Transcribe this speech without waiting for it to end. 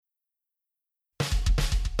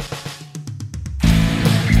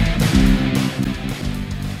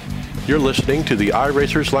You're listening to the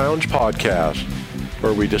iRacers Lounge podcast,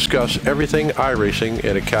 where we discuss everything iRacing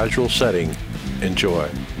in a casual setting. Enjoy.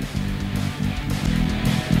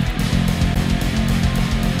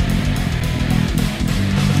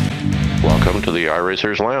 Welcome to the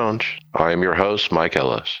iRacers Lounge. I am your host, Mike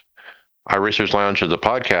Ellis. iRacers Lounge is the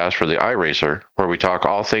podcast for the iRacer, where we talk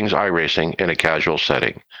all things iRacing in a casual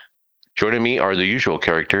setting. Joining me are the usual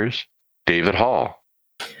characters, David Hall.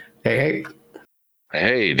 Hey.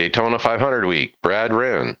 Hey, Daytona 500 week, Brad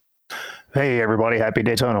Wren. Hey, everybody. Happy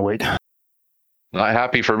Daytona week. Not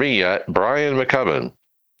happy for me yet, Brian McCubbin.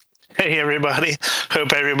 Hey, everybody.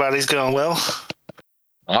 Hope everybody's going well.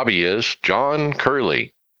 Bobby is John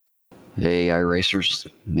Curley. Hey, iRacers.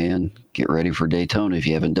 Man, get ready for Daytona if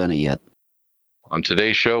you haven't done it yet. On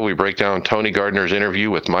today's show, we break down Tony Gardner's interview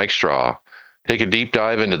with Mike Straw, take a deep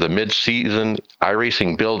dive into the mid-season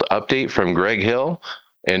iRacing build update from Greg Hill,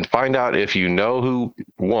 and find out if you know who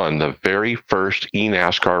won the very first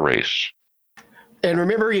eNASCAR race. And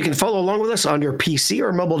remember, you can follow along with us on your PC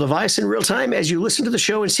or mobile device in real time as you listen to the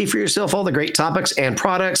show and see for yourself all the great topics and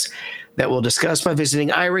products that we'll discuss by visiting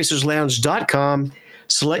iRacersLounge.com.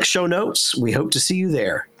 Select show notes. We hope to see you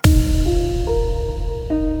there.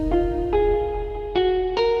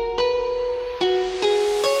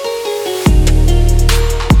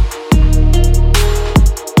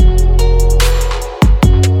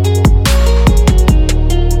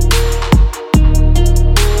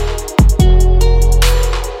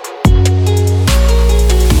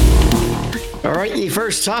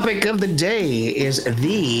 First topic of the day is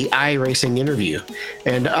the iRacing interview.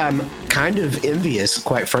 And I'm kind of envious,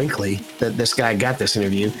 quite frankly, that this guy got this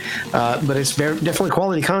interview. But it's definitely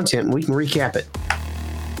quality content, and we can recap it.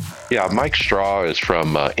 Yeah, Mike Straw is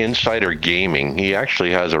from Insider Gaming. He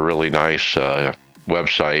actually has a really nice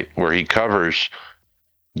website where he covers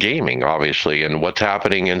gaming, obviously, and what's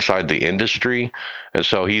happening inside the industry. And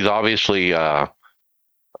so he's obviously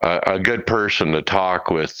a good person to talk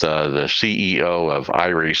with the CEO of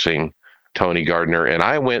iRacing, Tony Gardner. And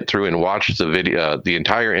I went through and watched the video, the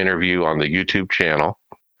entire interview on the YouTube channel,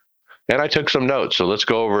 and I took some notes. So let's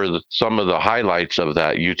go over some of the highlights of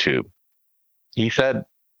that YouTube. He said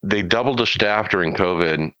they doubled the staff during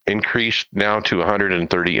COVID, increased now to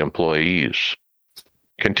 130 employees,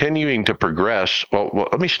 continuing to progress. Well,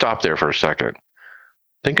 let me stop there for a second.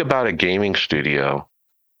 Think about a gaming studio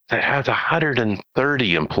that has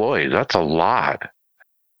 130 employees. That's a lot.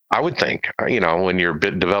 I would think, when you're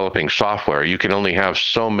developing software, you can only have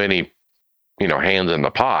so many, hands in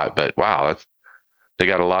the pot. But wow, they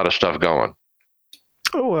got a lot of stuff going.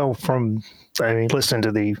 Oh, well, listening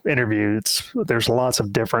to the interview, there's lots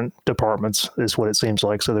of different departments, is what it seems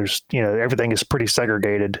like. So there's, everything is pretty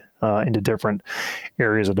segregated into different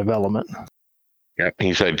areas of development.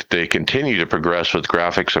 He said they continue to progress with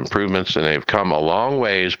graphics improvements, and they've come a long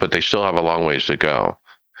ways, but they still have a long ways to go.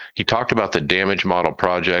 He talked about the damage model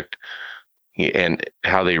project and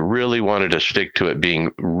how they really wanted to stick to it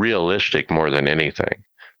being realistic more than anything.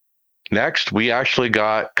 Next, we actually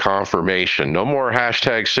got confirmation. No more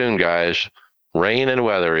hashtag soon, guys. Rain and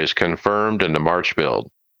weather is confirmed in the March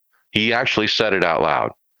build. He actually said it out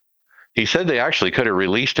loud. He said they actually could have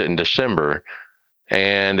released it in December,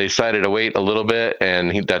 and they decided to wait a little bit,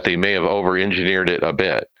 and that they may have over-engineered it a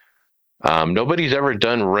bit. Nobody's ever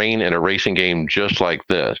done rain in a racing game just like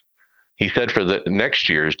this. He said for the next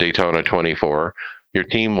year's Daytona 24, your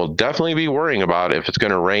team will definitely be worrying about if it's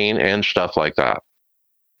going to rain and stuff like that.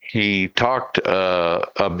 He talked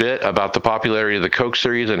a bit about the popularity of the Coke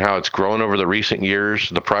Series and how it's grown over the recent years,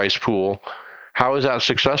 the prize pool. How is that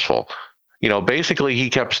successful? Basically he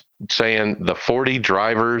kept saying the 40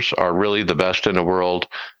 drivers are really the best in the world,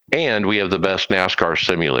 and we have the best NASCAR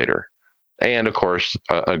simulator. And of course,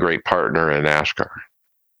 a great partner in NASCAR.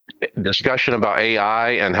 Discussion about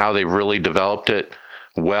AI and how they've really developed it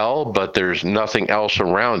well, but there's nothing else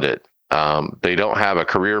around it. They don't have a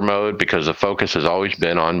career mode because the focus has always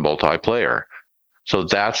been on multiplayer. So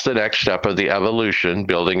that's the next step of the evolution,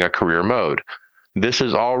 building a career mode. This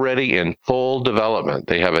is already in full development.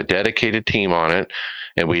 They have a dedicated team on it,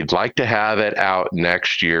 and we'd like to have it out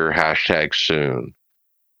next year, hashtag soon.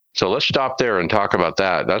 So let's stop there and talk about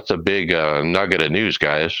that. That's a big nugget of news,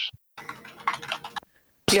 guys.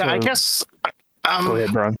 Yeah, I guess. Go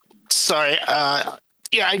ahead, Brian. Sorry.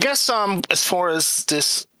 I guess as far as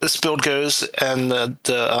this build goes and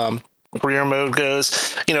the career mode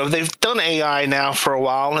goes, they've done AI now for a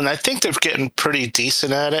while, and I think they're getting pretty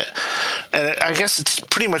decent at it. And I guess it's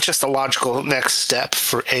pretty much just a logical next step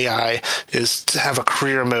for AI is to have a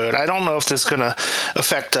career mode. I don't know if this is going to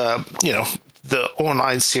affect, the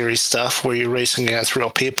online series stuff where you're racing against real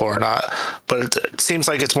people or not, but it seems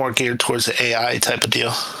like it's more geared towards the AI type of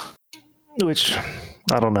deal. Which,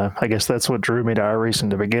 I don't know. I guess that's what drew me to iRacing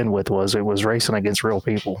to begin with. Was it was racing against real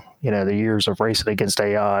people. The years of racing against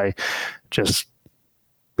AI just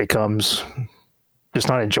becomes just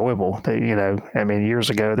not enjoyable. Years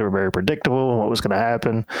ago they were very predictable what was going to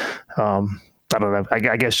happen. I don't know.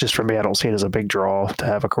 I guess just for me, I don't see it as a big draw to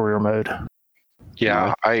have a career mode.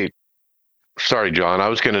 Yeah, sorry, John. I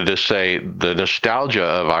was going to just say the nostalgia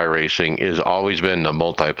of iRacing has always been the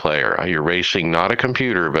multiplayer. You're racing not a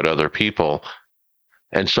computer, but other people.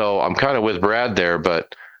 And so I'm kind of with Brad there,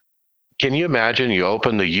 but can you imagine you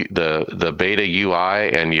open the beta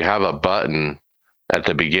UI and you have a button at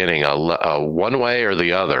the beginning, a one way or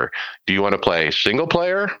the other? Do you want to play single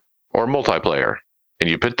player or multiplayer? And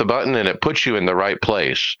you put the button and it puts you in the right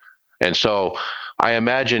place. And so I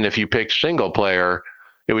imagine if you pick single player,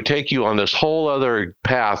 it would take you on this whole other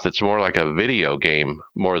path that's more like a video game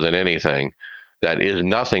more than anything, that is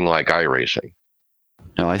nothing like iRacing.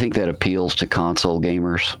 No, I think that appeals to console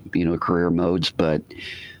gamers, career modes, but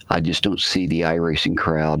I just don't see the iRacing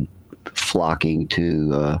crowd flocking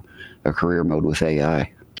to a career mode with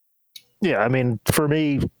AI. Yeah, for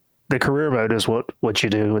me, the career mode is what you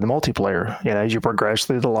do in the multiplayer. As you progress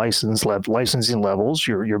through the licensing levels,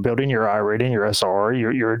 you're building your iRating, your SR,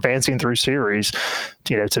 you're advancing through series.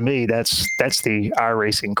 To me, that's the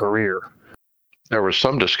iRacing career. There was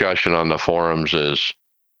some discussion on the forums: is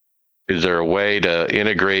there a way to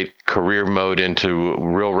integrate career mode into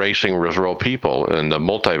real racing with real people and the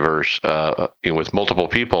multiverse with multiple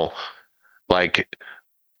people, like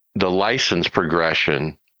the license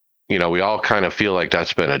progression? We all kind of feel like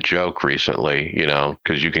that's been a joke recently,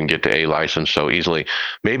 because you can get to a license so easily.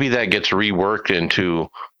 Maybe that gets reworked into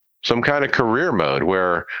some kind of career mode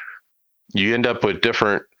where you end up with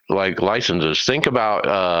different licenses. Think about,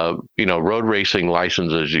 road racing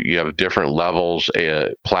licenses. You have different levels,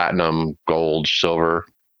 platinum, gold, silver.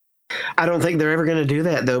 I don't think they're ever going to do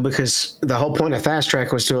that, though, because the whole point of Fast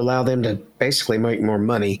Track was to allow them to basically make more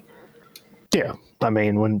money. Yeah.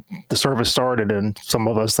 When the service started, and some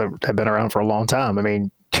of us that have been around for a long time,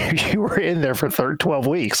 you were in there for 12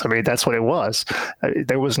 weeks. That's what it was.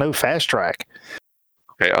 There was no Fast Track.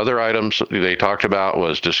 Okay, other items they talked about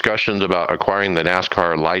was discussions about acquiring the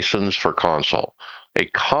NASCAR license for console, a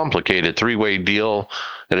complicated three-way deal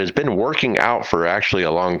that has been working out for actually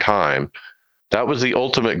a long time. That was the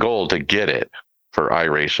ultimate goal, to get it for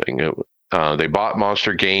iRacing. They bought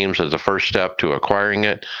Monster Games as the first step to acquiring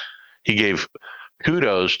it. He gave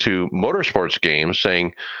kudos to Motorsports Games,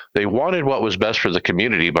 saying they wanted what was best for the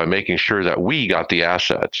community by making sure that we got the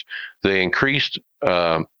assets. They increased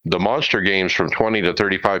the Monster Games from 20 to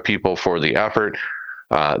 35 people for the effort.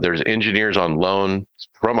 There's engineers on loan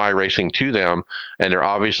from iRacing to them, and they're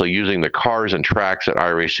obviously using the cars and tracks that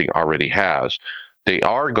iRacing already has. They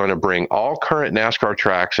are going to bring all current NASCAR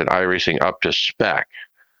tracks and iRacing up to spec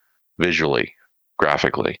visually,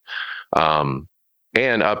 graphically.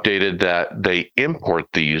 And updated that they import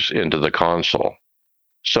these into the console.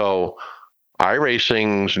 So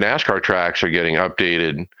iRacing's NASCAR tracks are getting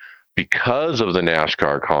updated because of the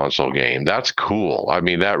NASCAR console game. That's cool.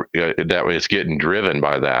 That is getting driven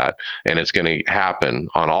by that, and it's going to happen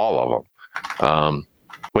on all of them.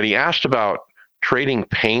 When he asked about trading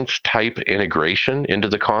paints type integration into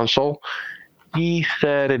the console, he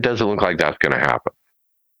said it doesn't look like that's going to happen.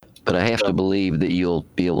 But I have to believe that you'll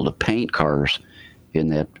be able to paint cars in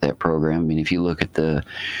that program. If you look at the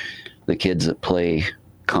kids that play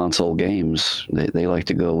console games, they like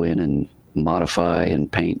to go in and modify and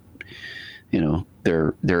paint,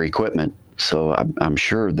 their equipment. So I'm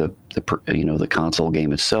sure the console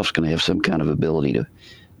game itself is going to have some kind of ability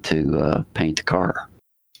to paint the car.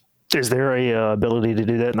 Is there a ability to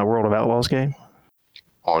do that in the World of Outlaws game?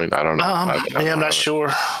 I don't know. I'm not sure.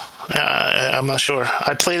 I'm not sure.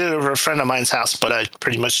 I played it over a friend of mine's house, but I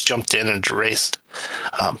pretty much jumped in and raced.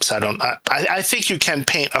 So I don't. I think you can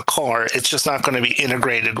paint a car. It's just not going to be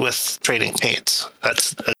integrated with trading paints.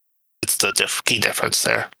 It's the key difference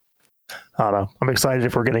there. I don't know. I'm excited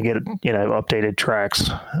if we're going to get updated tracks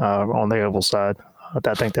on the oval side.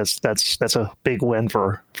 I think that's a big win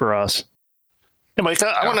for us. Hey, Mike,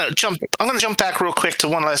 I'm going to jump back real quick to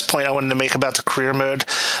one last point I wanted to make about the career mode.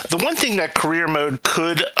 The one thing that career mode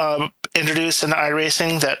could introduce in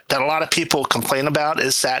iRacing that a lot of people complain about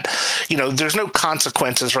is that, there's no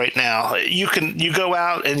consequences right now. You go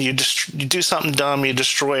out and you do something dumb, you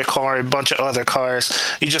destroy a car, a bunch of other cars,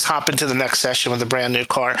 you just hop into the next session with a brand new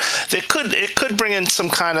car. It could bring in some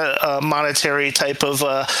kind of monetary type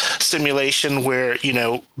of stimulation where,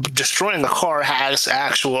 destroying a car has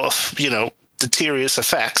actual, deleterious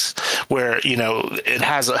effects where it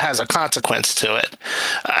has a consequence to it.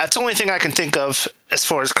 That's the only thing I can think of as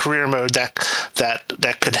far as career mode that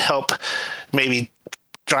could help maybe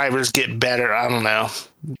drivers get better. I don't know.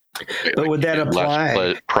 But would that apply?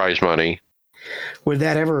 Less prize money. Would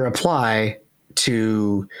that ever apply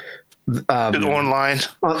to Online?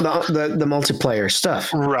 the multiplayer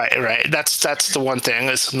stuff? Right. That's the one thing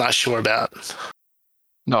I'm not sure about.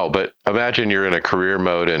 No, but imagine you're in a career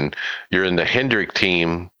mode and you're in the Hendrick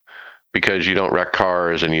team because you don't wreck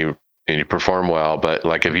cars and you perform well. But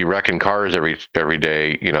like if you wrecking cars every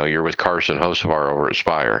day, you're with Carson Hocevar over at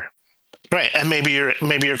Spire. Right, and maybe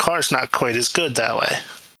your car's not quite as good that way.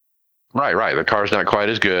 Right. The car's not quite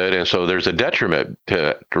as good, and so there's a detriment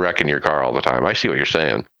to wrecking your car all the time. I see what you're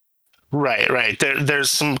saying. Right.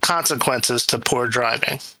 There's some consequences to poor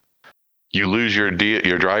driving. You lose your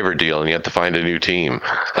driver deal, and you have to find a new team.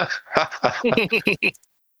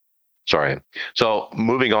 Sorry. So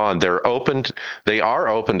moving on, they are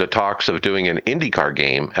open to talks of doing an IndyCar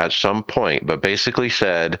game at some point, but basically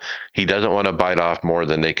said he doesn't want to bite off more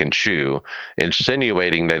than they can chew,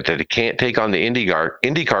 insinuating that he can't take on the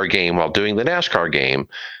IndyCar game while doing the NASCAR game.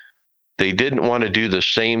 They didn't want to do the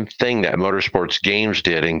same thing that Motorsports Games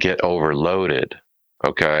did and get overloaded.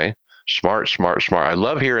 Okay. Smart. I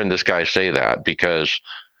love hearing this guy say that because,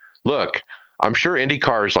 look, I'm sure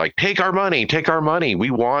IndyCar is like, take our money.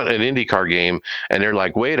 We want an IndyCar game. And they're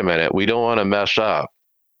like, wait a minute, we don't want to mess up.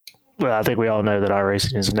 Well, I think we all know that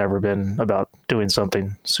iRacing has never been about doing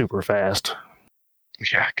something super fast.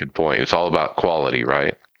 Yeah, good point. It's all about quality,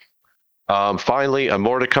 right? Finally,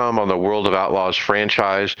 more to come on the World of Outlaws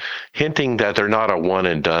franchise, hinting that they're not a one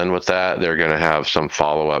and done with that. They're going to have some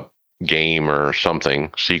follow-up game or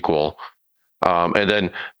something, sequel. And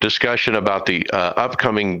then discussion about the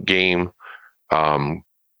upcoming game.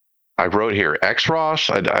 I wrote here X-Ross.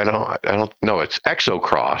 I don't know. It's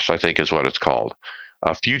Exocross, I think is what it's called.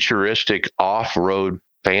 A futuristic off-road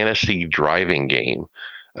fantasy driving game.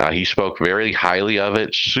 He spoke very highly of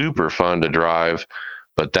it. Super fun to drive,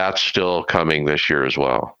 but that's still coming this year as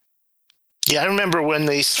well. Yeah, I remember when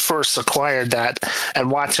they first acquired that and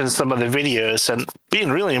watching some of the videos and being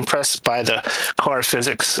really impressed by the car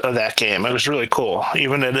physics of that game. It was really cool,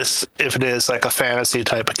 even if it is like a fantasy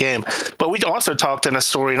type of game. But we also talked in a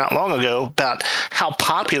story not long ago about how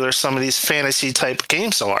popular some of these fantasy type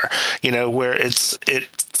games are, where it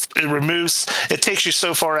takes you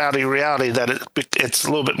so far out of reality that it's a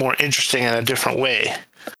little bit more interesting in a different way.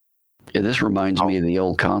 Yeah, this reminds me of the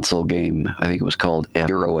old console game. I think it was called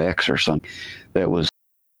Euro X or something. That was,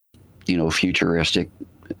 futuristic,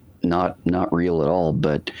 not real at all,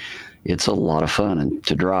 but it's a lot of fun and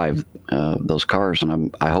to drive those cars.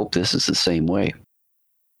 And I hope this is the same way.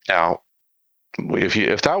 Now,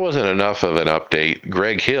 if that wasn't enough of an update,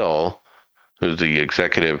 Greg Hill, who's the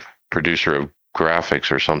executive producer of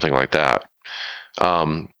graphics or something like that,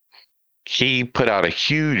 he put out a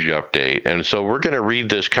huge update. And so we're going to read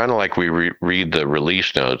this kind of like we read the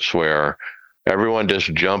release notes, where everyone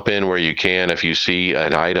just jump in where you can if you see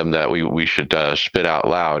an item that we should spit out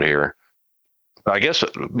loud here. I guess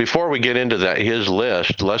before we get into his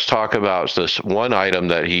list, let's talk about this one item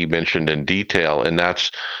that he mentioned in detail, and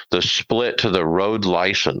that's the split to the road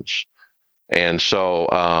license. And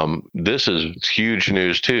so this is huge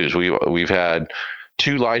news too. We've had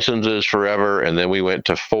 2 licenses forever, and then we went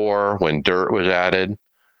to 4 when dirt was added,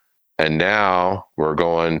 and now we're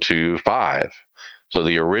going to 5. So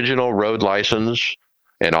the original road license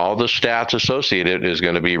and all the stats associated is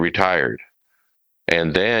going to be retired,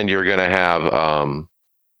 and then you're going to have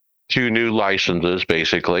 2 new licenses,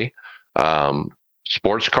 basically,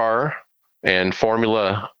 sports car and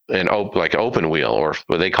Formula, and like open wheel, or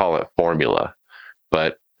what they call it, Formula.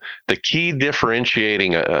 But the key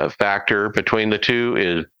differentiating factor between the two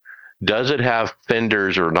is, does it have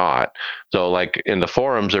fenders or not? So like in the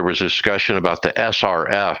forums, there was discussion about the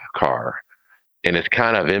SRF car, and it's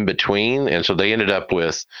kind of in between. And so they ended up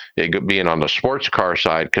with it being on the sports car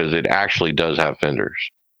side because it actually does have fenders.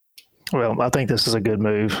 Well, I think this is a good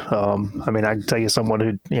move. I can tell you someone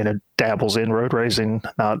who, dabbles in road racing,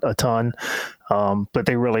 not a ton, but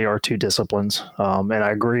they really are 2 disciplines. And I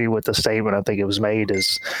agree with the statement. I think it was made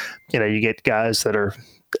is, you get guys that are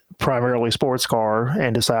primarily sports car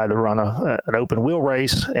and decide to run an open wheel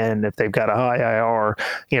race. And if they've got a high IR,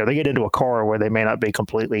 they get into a car where they may not be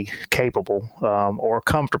completely capable or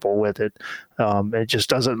comfortable with it. It just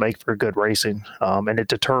doesn't make for good racing, and it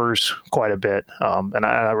deters quite a bit. And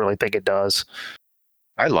I really think it does.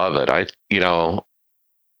 I love it.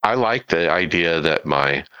 I like the idea that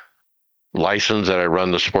my license that I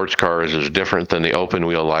run the sports cars is different than the open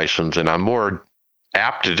wheel license, and I'm more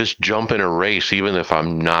apt to just jump in a race, even if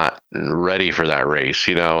I'm not ready for that race,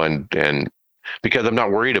 and because I'm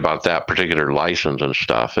not worried about that particular license and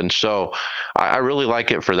stuff. And so I really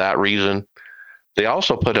like it for that reason. They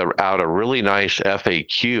also put out a really nice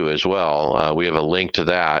FAQ as well. We have a link to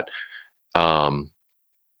that.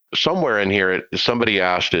 Somewhere in here, somebody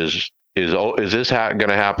asked, is this going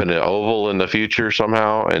to happen at Oval in the future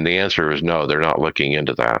somehow? And the answer is no, they're not looking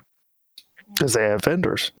into that. Because they have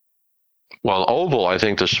vendors. Well, Oval, I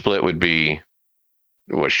think the split would be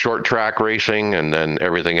short track racing and then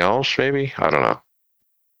everything else, maybe? I don't know.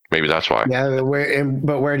 Maybe that's why. Yeah,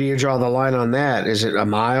 but where do you draw the line on that? Is it a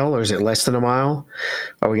mile or is it less than a mile?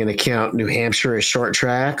 Are we going to count New Hampshire as short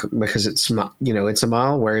track because it's a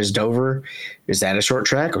mile? Whereas Dover, is that a short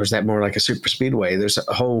track or is that more like a super speedway? There's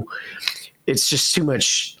a whole. It's just too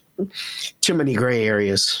many gray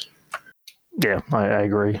areas. Yeah, I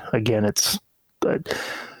agree. Again, it's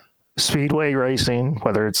speedway racing,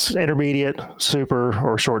 whether it's intermediate, super,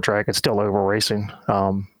 or short track, it's still oval racing.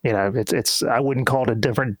 It's I wouldn't call it a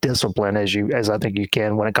different discipline as I think you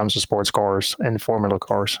can when it comes to sports cars and Formula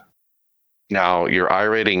cars. Now, your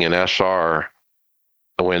iRating and SR,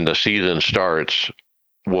 when the season starts,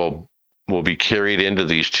 will be carried into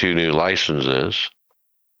these two new licenses.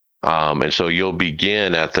 And so you'll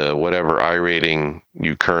begin at the whatever iRating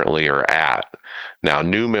you currently are at. Now,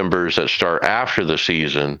 new members that start after the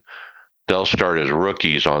season, they'll start as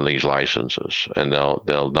rookies on these licenses, and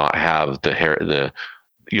they'll not have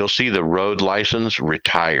you'll see the road license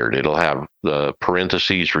retired. It'll have the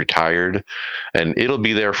parentheses retired, and it'll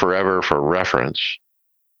be there forever for reference.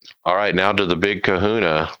 All right, now to the big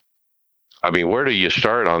kahuna. I mean, where do you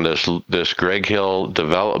start on this Greg Hill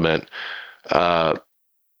development?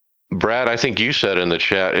 Brad, I think you said in the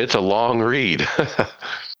chat, it's a long read.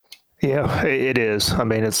 Yeah, it is. I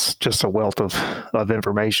mean, it's just a wealth of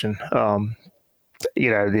information.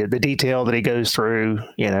 The detail that he goes through,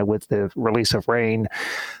 with the release of rain,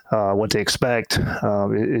 what to expect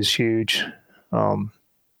is huge. I'm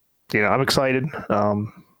excited.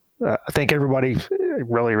 I think everybody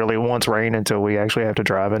really, really wants rain until we actually have to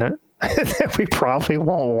drive in it. We probably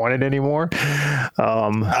won't want it anymore.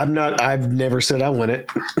 I've never said I want it.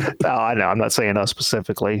 I know. I'm not saying us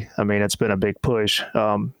specifically. I mean, it's been a big push.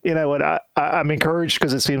 You know what? I'm encouraged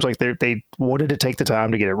because it seems like they wanted to take the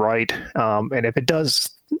time to get it right. And if it does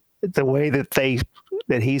the way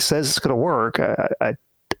that he says it's going to work,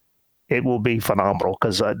 it will be phenomenal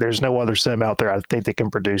because there's no other sim out there I think that can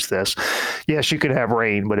produce this. Yes, you could have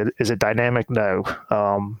rain, but is it dynamic? No.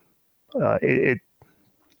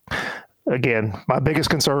 Again, my biggest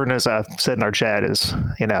concern, as I said in our chat, is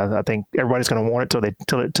I think everybody's going to want it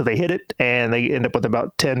till they hit it, and they end up with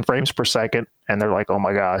about 10 frames per second, and they're like, "Oh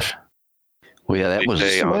my gosh!" Well, yeah, that was.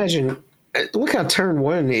 Just imagine, look how turn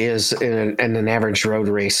one is in an average road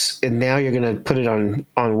race, and now you're going to put it on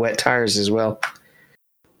wet tires as well.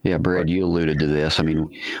 Yeah, Brad, you alluded to this. I mean,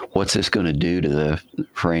 what's this going to do to the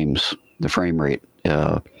frame rate?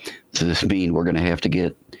 Does this mean we're going to have to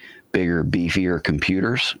get bigger, beefier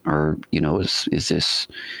computers, or is this?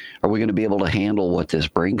 Are we going to be able to handle what this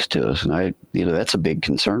brings to us? And that's a big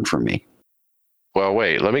concern for me. Well,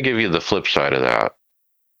 wait. Let me give you the flip side of that.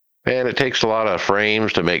 Man, it takes a lot of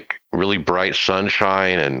frames to make really bright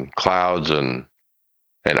sunshine and clouds and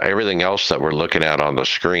everything else that we're looking at on the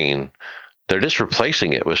screen. They're just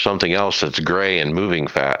replacing it with something else that's gray and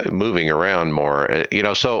moving around more.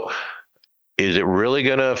 So is it really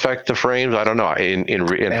going to affect the frames? I don't know.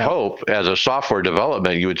 In hope, as a software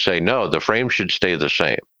development, you would say no. The frame should stay the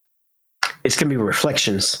same. It's going to be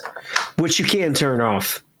reflections, which you can turn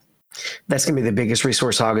off. That's going to be the biggest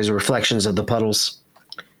resource hog, is reflections of the puddles.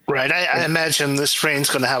 Right. I imagine this frame's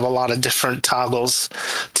going to have a lot of different toggles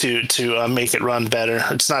to make it run better.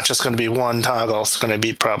 It's not just going to be one toggle. It's going to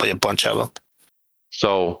be probably a bunch of them.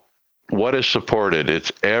 So what is supported?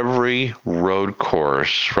 It's every road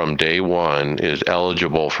course from day one is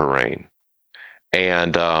eligible for rain.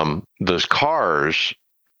 And those cars,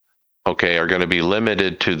 are going to be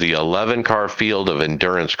limited to the 11-car field of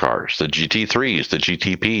endurance cars, the GT3s, the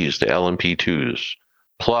GTPs, the LMP2s.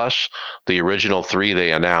 Plus the original 3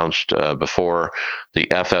 they announced before, the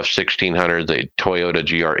FF1600, the Toyota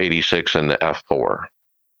GR86, and the F4.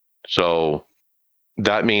 So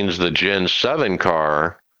that means the Gen 7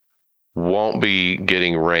 car won't be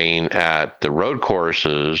getting rain at the road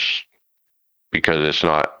courses because it's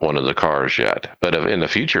not one of the cars yet. But in the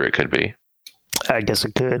future, it could be. I guess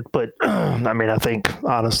it could. But, I mean, I think,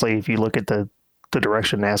 honestly, if you look at the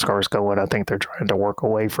direction NASCAR is going, I think they're trying to work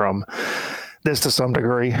away from this to some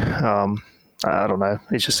degree. I don't know.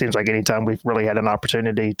 It just seems like anytime we've really had an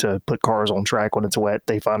opportunity to put cars on track when it's wet,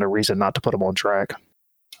 they find a reason not to put them on track.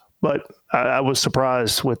 But I was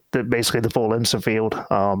surprised with basically the full IMSA field.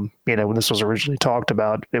 When this was originally talked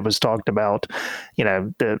about, it was talked about,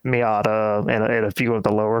 the Miata and a few of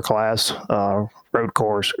the lower class road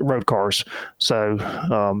cars. So,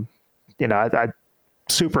 I'm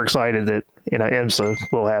super excited that IMSA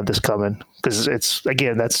will have this coming, because it's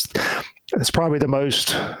probably the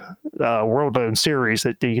most world-known series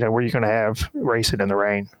that where you're going to have racing in the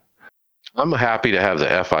rain. I'm happy to have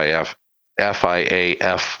the FIA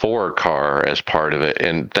F4 car as part of it,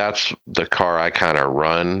 and that's the car I kind of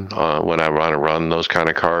run when I want to run those kind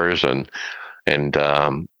of cars, and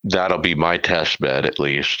that'll be my test bed at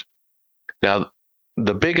least. Now,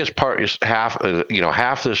 the biggest part is half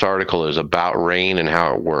this article is about rain and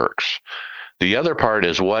how it works. The other part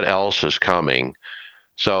is what else is coming.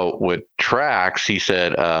 So with tracks, he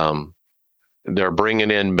said they're bringing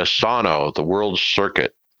in Misano, the World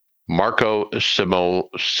Circuit. Marco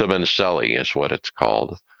Simoncelli is what it's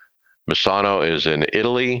called. Misano is in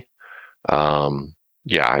Italy.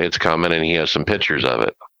 It's coming, and he has some pictures of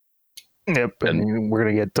it. Yep, and we're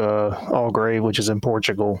going to get Algarve, which is in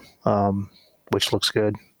Portugal, which looks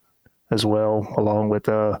good as well, along with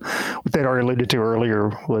what they'd already alluded to earlier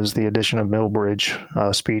was the addition of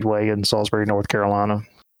Millbridge Speedway in Salisbury, North Carolina.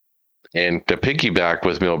 And to piggyback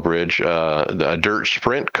with Millbridge, a dirt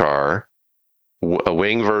sprint car, a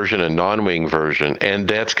wing version and non-wing version, and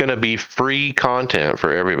that's going to be free content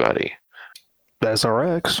for everybody.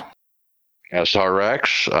 SRX,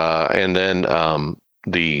 and then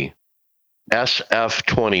the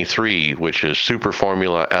SF23, which is Super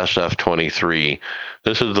Formula SF23.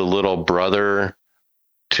 This is the little brother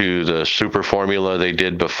to the Super Formula they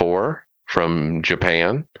did before from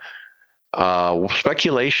Japan.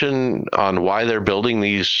 Speculation on why they're building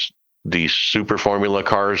these Super Formula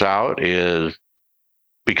cars out is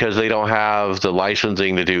because they don't have the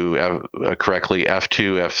licensing to do correctly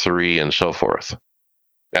F2, F3, and so forth,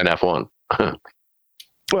 and F1.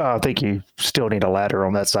 Well, I think you still need a ladder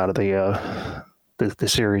on that side of the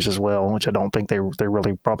series as well, which I don't think there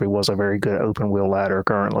really probably was a very good open wheel ladder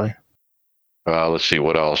currently. Let's see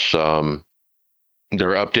what else. They're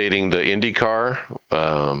updating the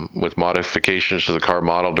IndyCar with modifications to the car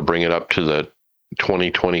model to bring it up to the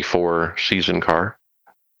 2024 season car.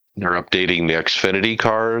 They're updating the Xfinity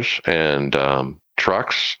cars and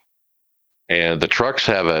trucks. And the trucks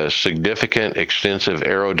have a significant, extensive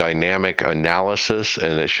aerodynamic analysis,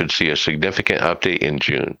 and it should see a significant update in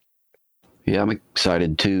June. Yeah, I'm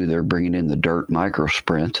excited too. They're bringing in the Dirt Micro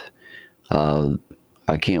Sprint.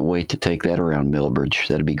 I can't wait to take that around Millbridge.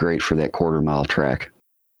 That'd be great for that quarter-mile track.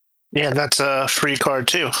 Yeah, that's a free card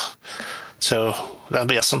too. So that'd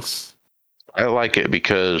be awesome. I like it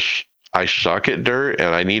because I suck at dirt,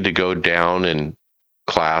 and I need to go down in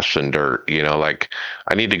class and dirt.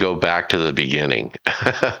 I need to go back to the beginning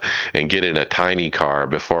and get in a tiny car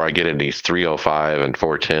before I get in these 305 and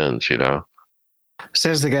 410s.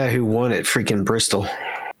 Says the guy who won at freaking Bristol.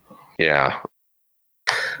 Yeah.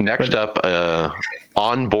 Next up,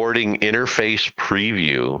 onboarding interface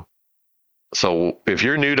preview. So if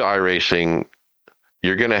you're new to iRacing,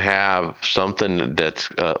 you're going to have something that's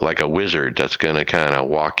like a wizard that's going to kind of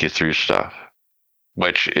walk you through stuff.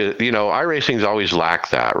 Which, iRacing's always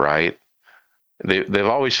lacked that, right? They've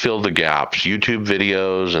always filled the gaps. YouTube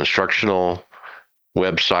videos, instructional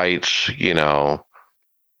websites,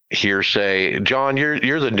 hearsay. John,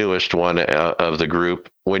 you're the newest one of the group.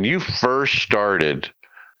 When you first started,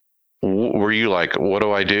 were you like, what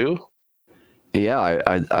do I do? Yeah,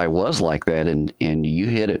 I was like that, and you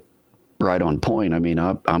hit it right on point. I mean,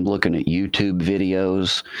 I'm looking at YouTube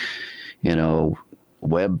videos,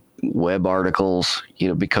 web articles,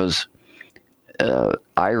 because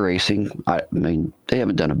iRacing, I mean, they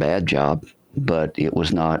haven't done a bad job, but it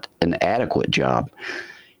was not an adequate job.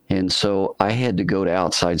 And so I had to go to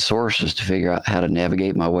outside sources to figure out how to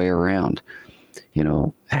navigate my way around,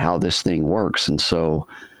 how this thing works. And so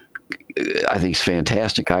I think it's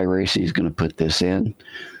fantastic iRacing is going to put this in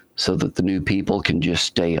so that the new people can just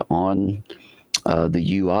stay on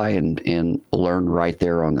the UI and learn right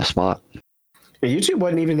there on the spot. YouTube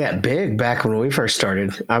wasn't even that big back when we first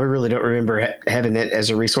started. I really don't remember having it as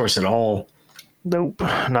a resource at all. Nope,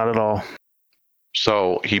 not at all.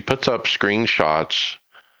 So he puts up screenshots,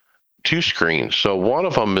 2 screens. So one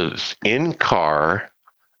of them is in car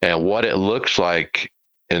and what it looks like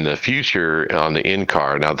in the future on the in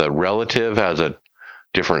car. Now the Relative has a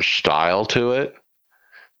different style to it.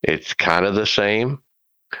 It's kind of the same,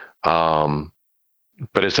 but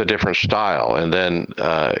it's a different style. And then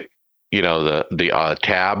the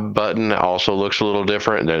tab button also looks a little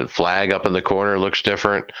different. The flag up in the corner looks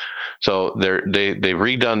different. So they've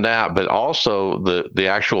redone that, but also the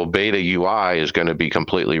actual beta UI is going to be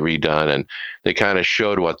completely redone, and they kind of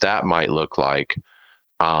showed what that might look like.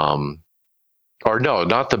 Or no,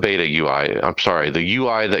 not the beta UI. I'm sorry, the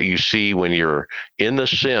UI that you see when you're in the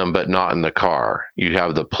sim but not in the car. You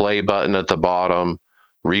have the play button at the bottom,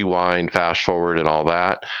 rewind, fast forward, and all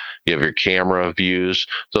that. You have your camera views.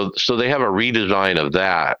 So they have a redesign of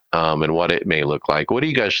that and what it may look like. What do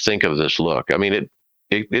you guys think of this look? I mean,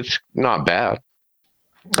 it's not bad.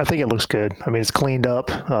 I think it looks good. I mean, it's cleaned up.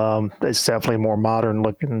 It's definitely more modern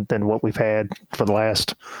looking than what we've had for the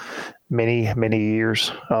last many, many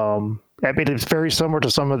years. I mean, it's very similar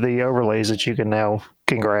to some of the overlays that you can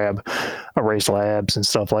grab, Erase Labs and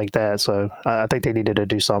stuff like that. So I think they needed to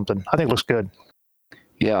do something. I think it looks good.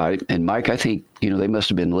 Yeah, and Mike, I think they must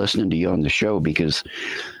have been listening to you on the show, because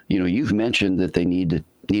you've mentioned that they needed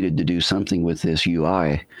to do something with this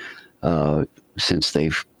UI since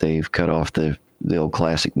they've cut off the old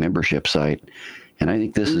classic membership site, and I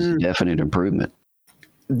think this is a definite improvement.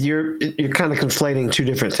 You're kind of conflating two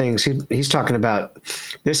different things. He's talking about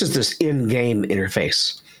this in-game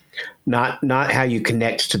interface, not how you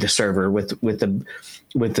connect to the server with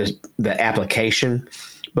the application,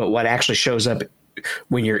 but what actually shows up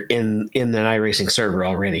when you're in the iRacing server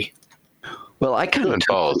already. Well, I kind of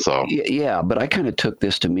both, though. Yeah, but I kind of took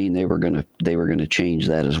this to mean they were gonna change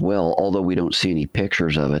that as well. Although we don't see any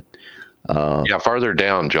pictures of it. Farther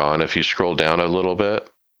down, John. If you scroll down a little bit,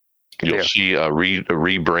 you'll see a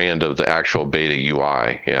rebrand of the actual beta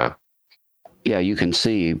UI. Yeah. Yeah, you can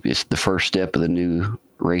see it's the first step of the new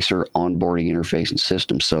racer onboarding interface and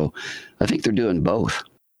system. So I think they're doing both.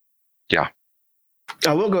 Yeah.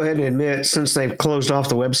 I will go ahead and admit, since they've closed off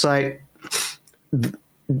the website,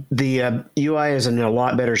 the UI is in a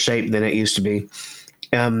lot better shape than it used to be.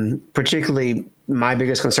 Particularly, my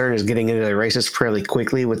biggest concern is getting into the races fairly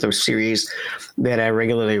quickly with those series that I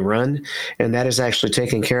regularly run. And that is actually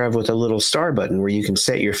taken care of with a little star button where you can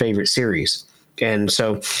set your favorite series. And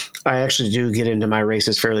so I actually do get into my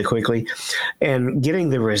races fairly quickly. And getting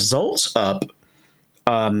the results up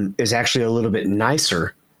is actually a little bit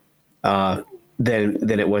nicer than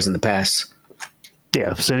it was in the past.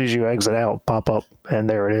 Yeah, as soon as you exit out, pop up, and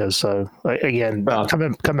there it is. So again,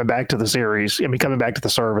 coming back to the series, coming back to the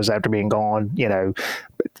service after being gone, the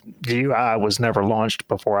UI was never launched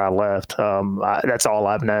before I left. That's all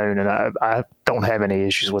I've known, and I don't have any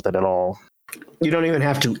issues with it at all. You don't even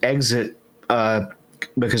have to exit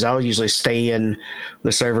because I'll usually stay in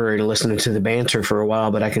the server and listen to the banter for a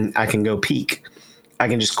while, but I can go peek. I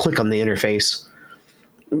can just click on the interface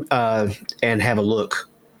and have a look.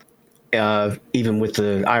 Even with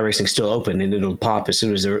the iRacing still open, and it'll pop as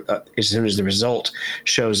soon as the result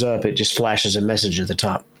shows up. It just flashes a message at the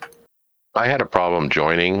top. I had a problem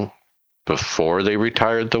joining before they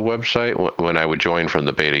retired the website when I would join from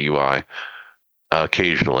the beta UI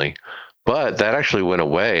occasionally, but that actually went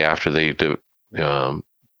away after they put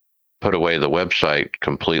away the website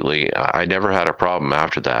completely. I never had a problem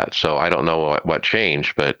after that, so I don't know what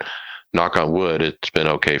changed, but knock on wood, it's been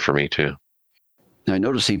okay for me too. I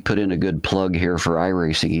noticed he put in a good plug here for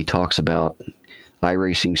iRacing. He talks about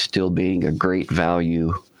iRacing still being a great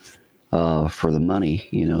value for the money,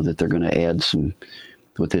 that they're going to add some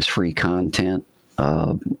with this free content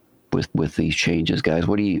with these changes. Guys,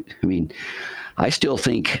 I still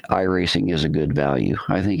think iRacing is a good value.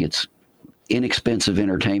 I think it's inexpensive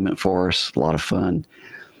entertainment for us, a lot of fun.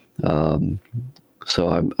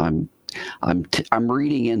 So I'm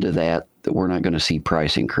reading into that we're not going to see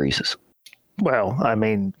price increases. Well,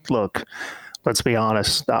 look, let's be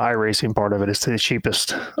honest. The iRacing part of it is the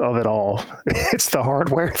cheapest of it all. It's the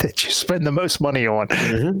hardware that you spend the most money on.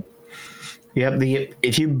 Mm-hmm. Yep.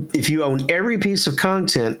 If you own every piece of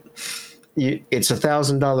content, it's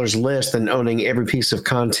 $1,000 less than owning every piece of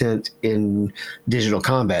content in Digital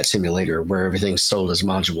Combat Simulator, where everything's sold as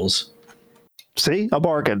modules. See, a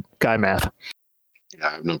bargain. Guy math. Yeah,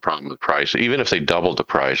 I have no problem with price. Even if they doubled the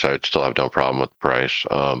price, I'd still have no problem with the price.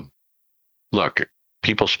 Look,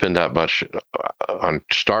 people spend that much on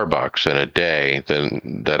Starbucks in a day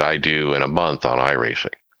that I do in a month on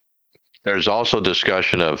iRacing. There's also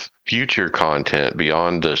discussion of future content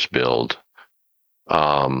beyond this build.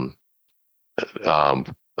 Sorry,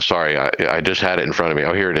 I just had it in front of me.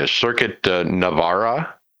 Oh, here it is. Circuit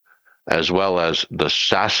Navarra, as well as the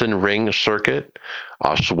Sachsenring Circuit,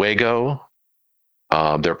 Oswego.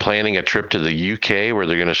 They're planning a trip to the UK where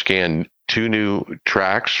they're going to scan 2 new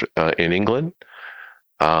tracks in England.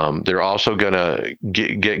 They're also going to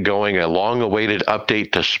get going a long-awaited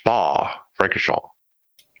update to Spa, Francorchamps.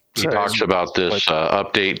 He talks about this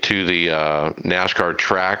update to the NASCAR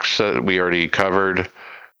tracks that we already covered.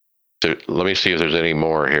 So let me see if there's any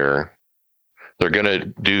more here. They're going to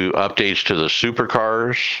do updates to the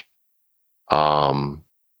supercars,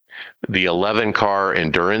 the 11-car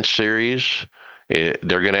endurance series. They're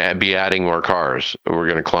going to be adding more cars. We're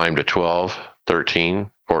going to climb to 12,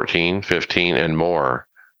 13, 14, 15, and more.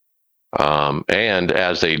 And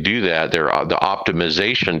as they do that, the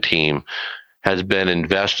optimization team has been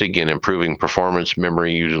investing in improving performance,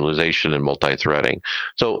 memory utilization, and multi-threading.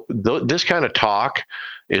 So this kind of talk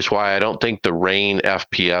is why I don't think the RAIN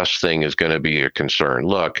FPS thing is going to be a concern.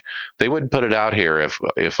 Look, they wouldn't put it out here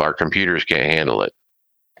if our computers can't handle it.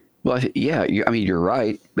 Well, yeah, you're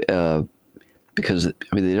right, because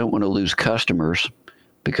they don't want to lose customers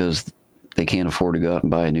because they can't afford to go out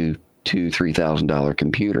and buy a new $2,000-$3,000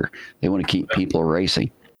 computer. They want to keep people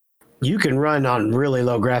racing. You can run on really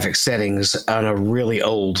low graphics settings on a really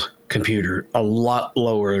old computer, a lot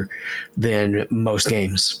lower than most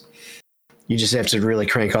games. You just have to really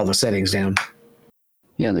crank all the settings down.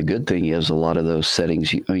 Yeah, and the good thing is a lot of those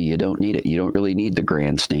settings, you don't need it. You don't really need the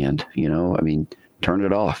grandstand. Turn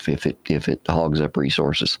it off if it hogs up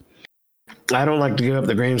resources. I don't like to give up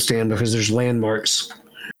the grandstand because there's landmarks,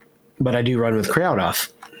 but I do run with crowd off.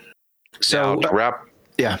 So now, to wrap.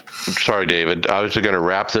 Yeah. Sorry, David. I was going to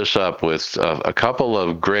wrap this up with a couple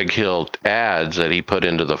of Greg Hill ads that he put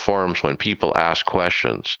into the forums when people ask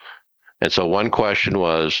questions. And so one question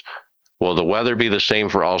was, will the weather be the same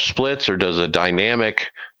for all splits, or does the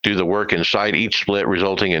dynamic do the work inside each split,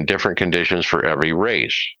 resulting in different conditions for every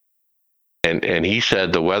race? And he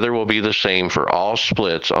said the weather will be the same for all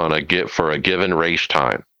splits for a given race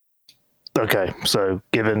time. Okay, so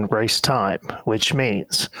given race time, which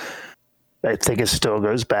means I think it still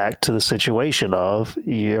goes back to the situation of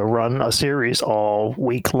you run a series all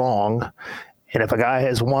week long, and if a guy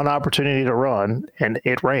has one opportunity to run and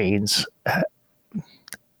it rains,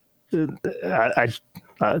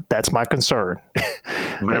 that's my concern.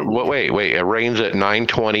 Wait, it rains at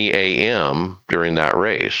 9:20 a.m. during that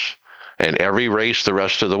race. And every race the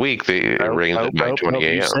rest of the week, it rains at 9:20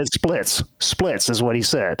 a.m. He said splits is what he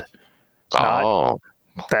said. Oh.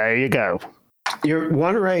 There you go. Your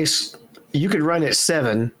one race, you could run at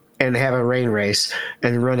 7 and have a rain race,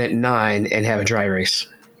 and run at 9 and have a dry race.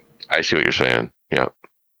 I see what you're saying. Yeah.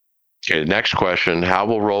 Okay, next question. How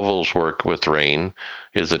will Roval's work with rain?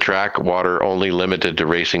 Is the track water only limited to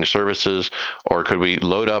racing services, or could we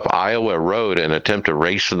load up Iowa Road and attempt to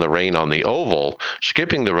race in the rain on the oval,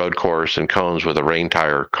 skipping the road course and cones with a rain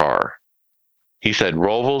tire car? He said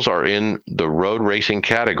Roval's are in the road racing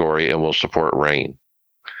category and will support rain.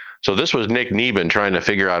 So this was Nick Neben trying to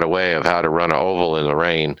figure out a way of how to run an oval in the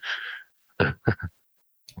rain. I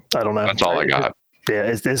don't know. That's all I got.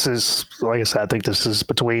 Yeah, this is, like I said, I think this is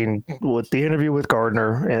between with the interview with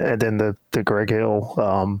Gardner and then the Greg Hill,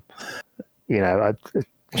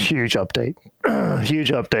 huge update.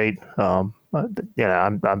 Huge update. I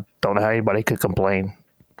don't know how anybody could complain,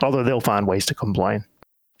 although they'll find ways to complain.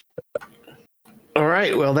 All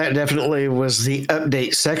right. Well, that definitely was the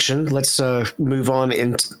update section. Let's move on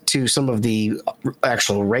into some of the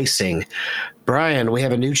actual racing. Brian, we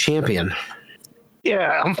have a new champion.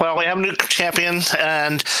 Yeah, well, we have a new champion,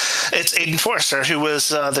 and it's Aiden Forrester, who was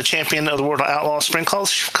the champion of the World of Outlaw Sprint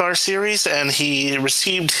Car Series, and he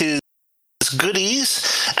received his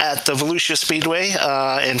goodies at the Volusia Speedway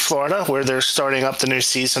in Florida, where they're starting up the new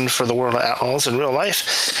season for the World of Outlaws in real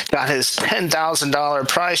life. Got his $10,000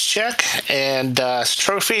 prize check and his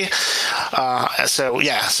trophy.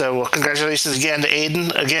 So congratulations again to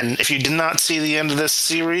Aiden. Again, if you did not see the end of this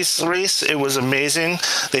series race, it was amazing.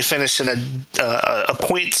 They finished in a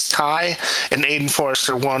points tie, and Aiden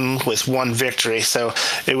Forrester won with one victory. So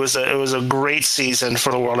it was a great season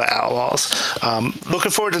for the World of Outlaws.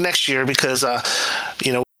 Looking forward to next year because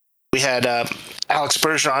we had Alex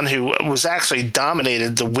Bergeron, who was actually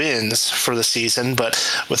dominated the wins for the season, but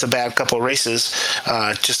with a bad couple of races,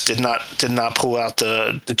 just did not pull out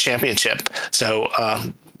the championship. So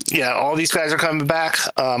all these guys are coming back.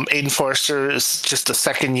 Aiden Forrester is just the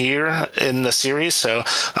second year in the series, so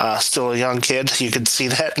still a young kid. You can see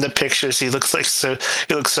that in the pictures. He looks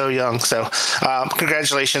so young. So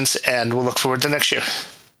congratulations, and we'll look forward to next year.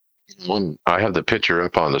 I have the picture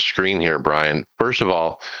up on the screen here, Brian. First of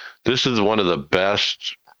all, this is one of the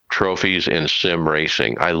best trophies in sim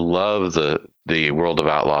racing. I love the World of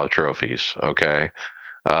Outlaw trophies. Okay.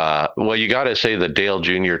 Well, you got to say the Dale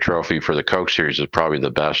Jr. trophy for the Coke Series is probably the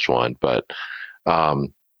best one. But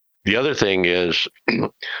the other thing is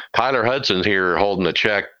Tyler Hudson's here holding the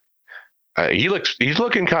check He's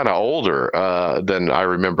looking kind of older than I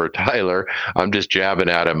remember Tyler. I'm just jabbing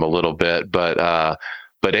at him a little bit, but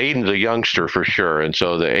Aiden's a youngster for sure, and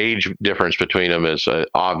so the age difference between them is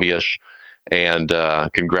obvious. And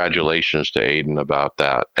congratulations to Aiden about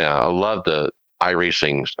that. I love the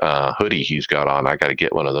iRacing hoodie he's got on. I got to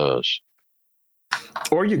get one of those.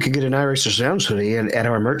 Or you could get an iRacers Lounge hoodie at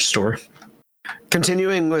our merch store.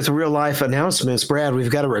 Continuing with real life announcements, Brad, we've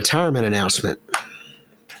got a retirement announcement.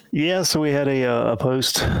 Yeah, so we had a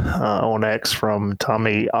post on X from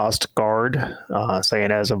Tommy Ostgaard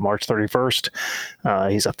saying as of March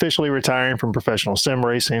 31st, he's officially retiring from professional sim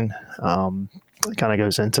racing. It kind of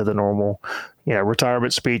goes into the normal,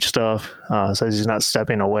 retirement speech stuff. Says he's not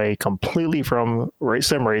stepping away completely from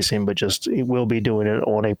sim racing, but just he will be doing it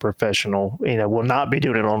on a professional, will not be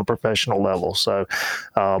doing it on a professional level. So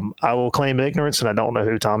I will claim ignorance, and I don't know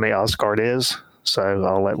who Tommy Ostgaard is. So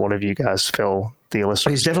I'll let one of you guys fill the list.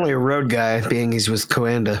 He's definitely a road guy, being he's with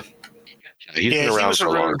Coanda. He's been around for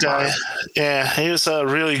a long time. Yeah, he was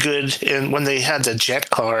really good when they had the Jet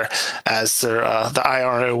car as their the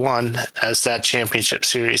IR01 as that championship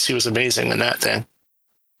series. He was amazing in that thing.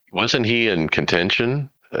 Wasn't he in contention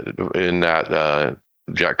in that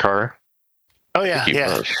Jet car? Oh yeah,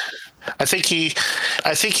 yeah. I think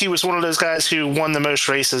he was one of those guys who won the most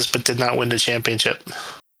races but did not win the championship.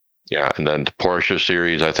 Yeah, and then the Porsche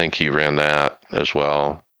series, I think he ran that as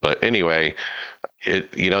well. But anyway,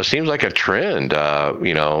 it seems like a trend.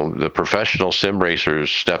 The professional sim racers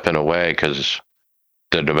stepping away because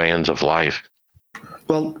the demands of life.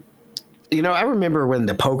 Well, I remember when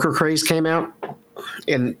the poker craze came out,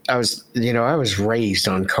 and I was raised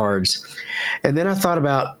on cards, and then I thought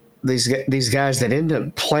about these guys that end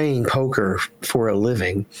up playing poker for a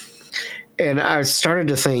living, and I started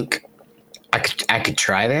to think I could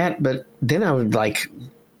try that, but then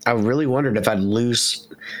I really wondered if I'd lose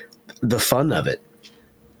the fun of it.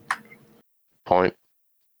 Point.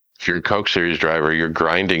 If you're a Coke Series driver, you're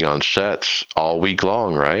grinding on sets all week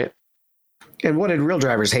long, right? And what did real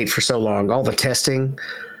drivers hate for so long? All the testing.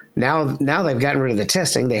 Now they've gotten rid of the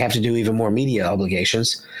testing. They have to do even more media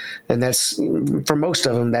obligations. And that's, for most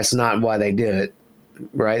of them, that's not why they did it,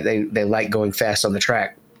 right? They like going fast on the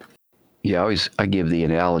track. Yeah, I give the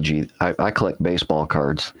analogy. I collect baseball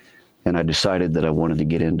cards, and I decided that I wanted to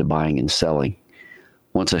get into buying and selling.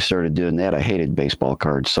 Once I started doing that, I hated baseball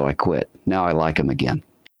cards, so I quit. Now I like them again.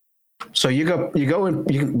 So you go and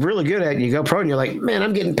you're really good at it. You go pro, and you're like, man,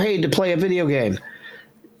 I'm getting paid to play a video game.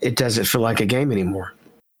 It doesn't feel like a game anymore.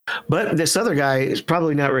 But this other guy is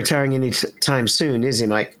probably not retiring anytime soon, is he,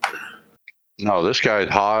 Mike? No, this guy's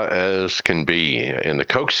hot as can be. In the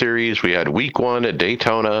Coke Series, we had week 1 at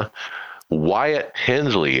Daytona. Wyatt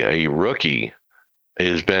Hensley, a rookie,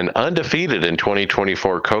 has been undefeated in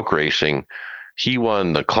 2024 Coke racing. He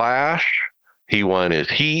won the Clash, he won his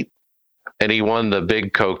heat, and he won the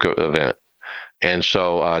big Coke event. And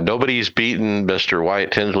so nobody's beaten Mr.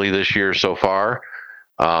 Wyatt Hensley this year so far.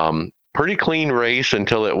 Pretty clean race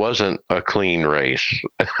until it wasn't a clean race.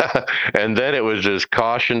 And then it was just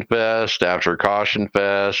caution fest after caution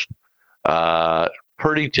fest.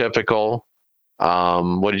 Pretty typical.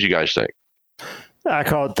 What did you guys think? I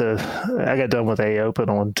got done with A Open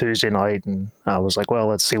on Tuesday night, and I was like, well,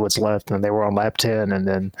 let's see what's left. And they were on lap 10. And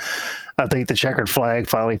then I think the checkered flag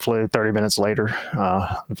finally flew 30 minutes later.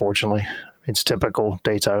 Unfortunately, it's typical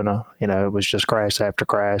Daytona. It was just crash after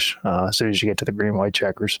crash. As soon as you get to the green, white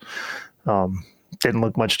checkers, didn't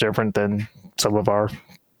look much different than some of our,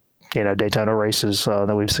 Daytona races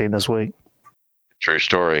that we've seen this week. True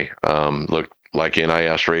story. Looked like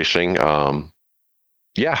NIS racing.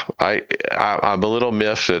 Yeah, I'm a little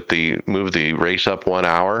miffed that they moved the race up 1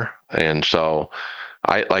 hour. And so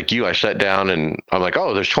I sat down and I'm like,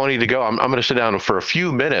 oh, there's 20 to go. I'm going to sit down for a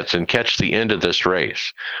few minutes and catch the end of this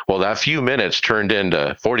race. Well, that few minutes turned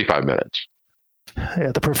into 45 minutes.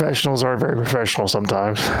 Yeah, the professionals are very professional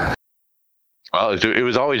sometimes. Well, it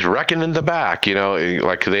was always wrecking in the back,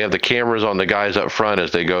 like they have the cameras on the guys up front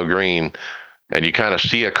as they go green, and you kind of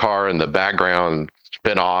see a car in the background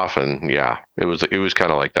spin off, and yeah, it was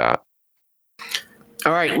kind of like that.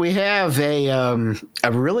 All right, we have a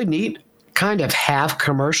really neat kind of half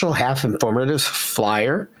commercial, half informative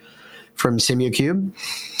flyer from SimuCube.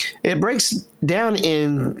 It breaks down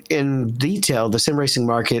in detail the sim racing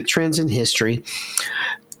market, trends in history.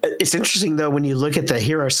 It's interesting though when you look at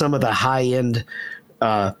here are some of the high end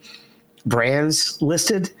brands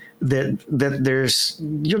listed. That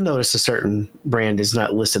you'll notice a certain brand is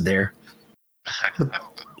not listed there.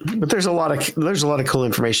 But there's a lot of cool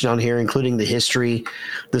information on here, including the history,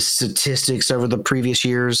 the statistics over the previous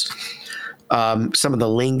years, some of the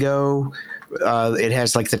lingo, it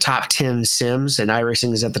has like the top 10 sims, and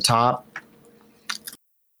iRacing is at the top.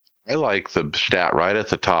 I like the stat right at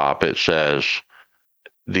the top. It says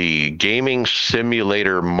the gaming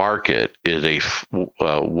simulator market is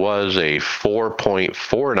was a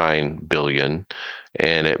 4.49 billion,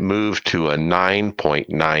 and it moved to a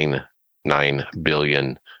 9.99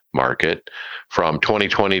 billion market from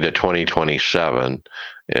 2020 to 2027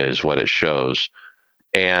 is what it shows.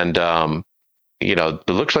 And it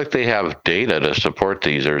looks like they have data to support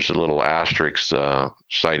these. There's a little asterisk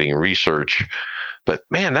citing research. But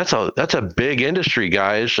man, that's a big industry,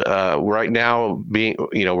 guys. Right now,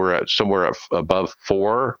 we're at somewhere above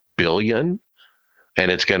 4 billion,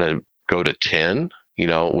 and it's going to go to 10,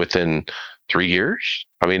 within 3 years.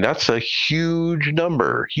 I mean, that's a huge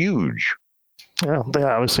number, huge. Yeah, they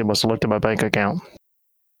obviously must have looked at my bank account.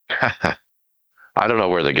 I don't know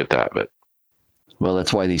where they get that, but well,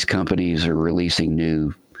 that's why these companies are releasing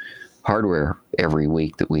new hardware every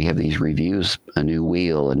week, that we have these reviews, a new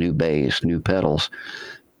wheel, a new base, new pedals,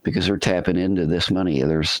 because they're tapping into this money.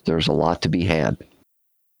 There's a lot to be had.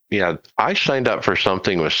 Yeah, I signed up for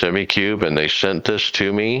something with SemiCube, and they sent this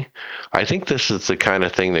to me. I think this is the kind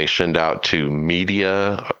of thing they send out to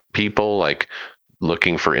media people, like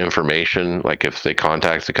looking for information. Like if they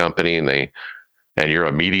contact the company and you're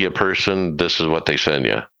a media person, this is what they send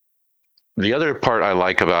you. The other part I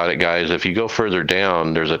like about it, guys, if you go further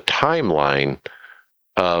down, there's a timeline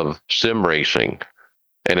of sim racing,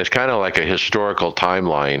 and it's kind of like a historical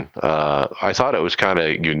timeline. I thought it was kind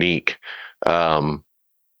of unique.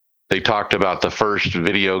 They talked about the first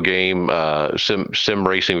video game, sim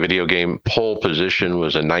racing video game. Pole Position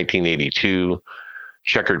was in 1982,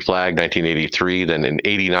 Checkered Flag 1983, then in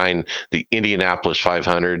 89, the Indianapolis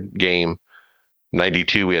 500 game.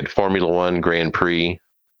 92, we had Formula One Grand Prix.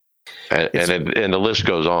 And the list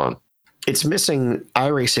goes on. It's missing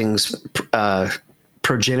iRacing's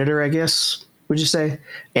progenitor, I guess. Would you say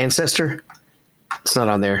ancestor? It's not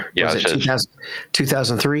on there. Yeah, was it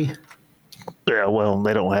 2003? Yeah, well,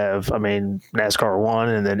 they don't have. I mean, NASCAR 1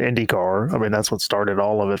 and then IndyCar. I mean, that's what started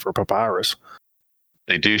all of it for Papyrus.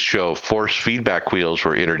 They do show force feedback wheels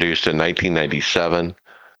were introduced in 1997.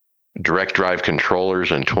 Direct drive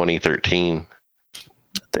controllers in 2013.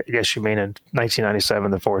 I guess you mean in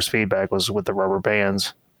 1997, the force feedback was with the rubber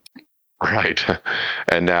bands. Right.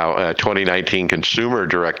 And now 2019 consumer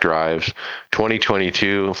direct drives,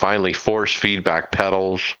 2022 finally force feedback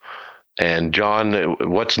pedals. And John,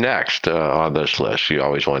 what's next on this list? You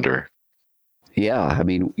always wonder. Yeah, I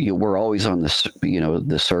mean, we're always on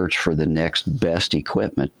the search for the next best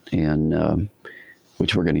equipment, and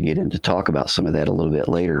which we're going to get into talk about some of that a little bit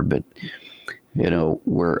later. But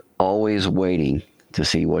we're always waiting to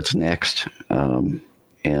see what's next, and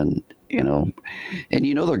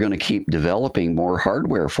they're going to keep developing more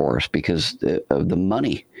hardware for us because of the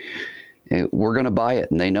money. We're going to buy it,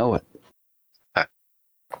 and they know it.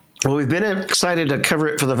 Well, we've been excited to cover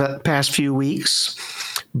it for the past few weeks,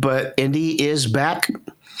 but Indy is back,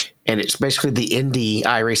 and it's basically the Indy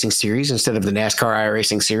iRacing series instead of the NASCAR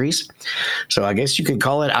iRacing series. So I guess you could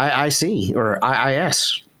call it IIC or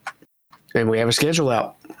IIS, and we have a schedule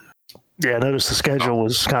out. Yeah, I noticed the schedule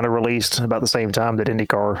was kind of released about the same time that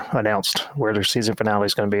IndyCar announced where their season finale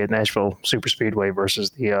is going to be at Nashville Superspeedway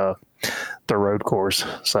versus the road course.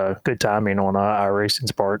 So good timing on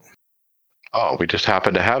iRacing's part. Oh, we just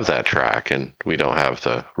happen to have that track, and we don't have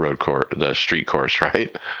the road course, the street course,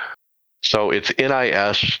 right? So it's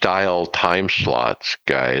NIS style time slots,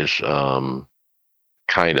 guys.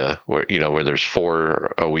 Kind of where there's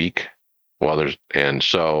 4 a week.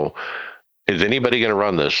 So is anybody going to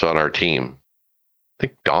run this on our team? I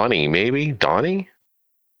think Donnie, maybe Donnie,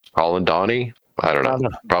 Colin Donnie. I don't know.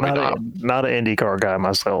 Probably not. Not an IndyCar guy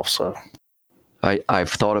myself, so I've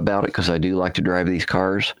thought about it because I do like to drive these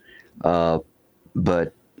cars.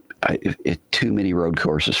 But it's too many road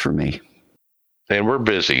courses for me. And we're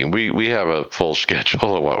busy. We have a full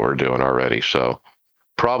schedule of what we're doing already, so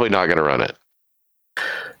probably not going to run it.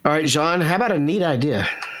 All right, John, how about a neat idea?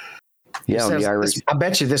 Yeah, I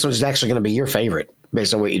bet you this one's actually going to be your favorite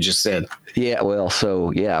based on what you just said. Yeah, well,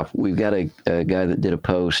 so yeah, we've got a guy that did a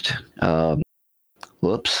post.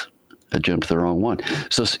 Whoops, I jumped the wrong one.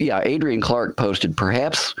 So yeah, Adrian Clark posted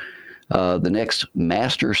perhaps the next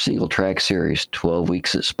Master Single Track Series, 12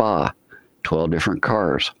 weeks at Spa, 12 different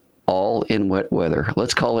cars, all in wet weather.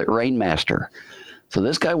 Let's call it Rainmaster. So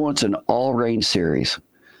this guy wants an all-rain series.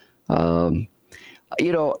 I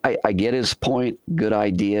get his point. Good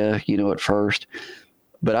idea, at first.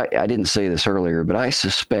 But I didn't say this earlier, but I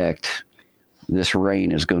suspect this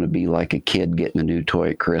rain is going to be like a kid getting a new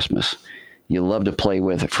toy at Christmas. you love to play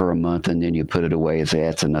with it for a month and then you put it away and say,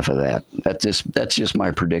 that's enough of that. That's just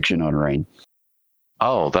my prediction on rain.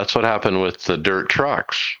 Oh, that's what happened with the dirt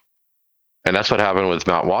trucks. And that's what happened with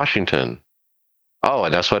Mount Washington. Oh,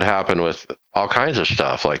 and that's what happened with all kinds of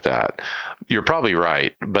stuff like that. You're probably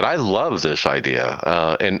right, but I love this idea.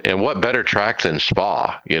 And what better track than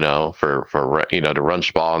Spa? For to run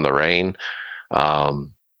Spa in the rain.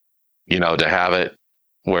 To have it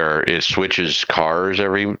where it switches cars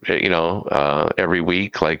every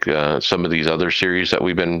week, like some of these other series that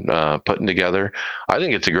we've been putting together. I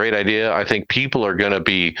think it's a great idea. I think people are going to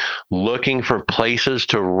be looking for places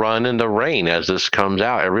to run in the rain as this comes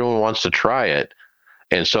out. Everyone wants to try it.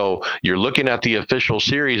 And so you're looking at the official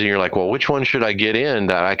series and you're like, well, which one should I get in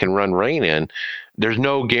that I can run rain in? There's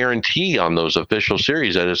no guarantee on those official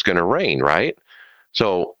series that it's going to rain, right?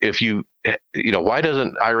 So if why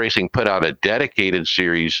doesn't iRacing put out a dedicated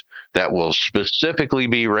series that will specifically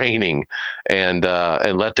be raining and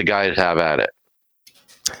let the guys have at it?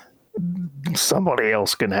 Somebody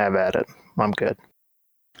else can have at it. I'm good.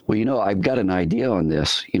 Well, I've got an idea on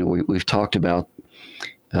this. We've talked about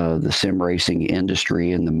the sim racing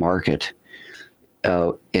industry and the market,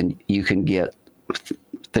 and you can get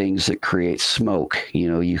things that create smoke.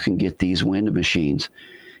 You can get these wind machines.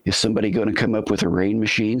 Is somebody going to come up with a rain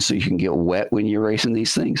machine so you can get wet when you're racing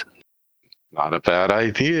these things? Not a bad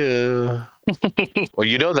idea.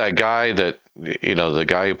 Well, that guy the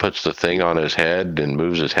guy who puts the thing on his head and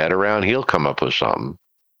moves his head around, he'll come up with something.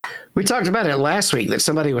 We talked about it last week that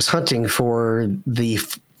somebody was hunting for the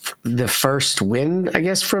first win, I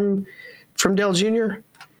guess, from Dale Jr.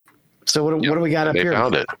 So what do we got up here? They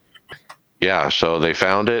found it. Yeah, so they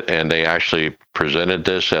found it, and they actually presented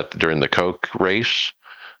this during the Coke race,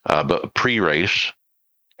 but pre-race,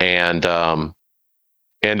 and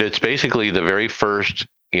it's basically the very first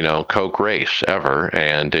Coke race ever,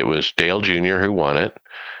 and it was Dale Jr. who won it,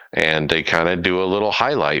 and they kind of do a little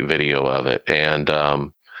highlight video of it, and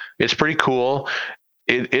it's pretty cool.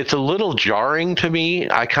 It's a little jarring to me.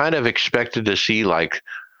 I kind of expected to see like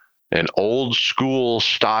an old school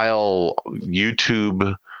style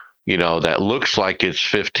YouTube, that looks like it's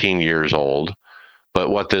 15 years old. But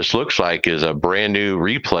what this looks like is a brand new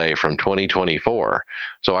replay from 2024.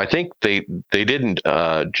 So I think they didn't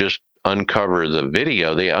just uncover the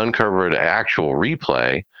video. They uncovered an actual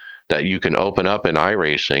replay that you can open up in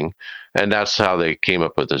iRacing. And that's how they came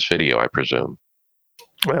up with this video, I presume.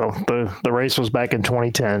 Well, the race was back in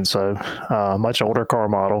 2010, so much older car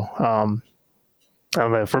model. I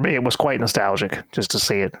don't know. For me, it was quite nostalgic just to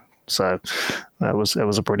see it. So it was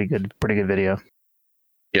a pretty good video.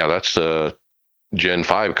 Yeah, that's the Gen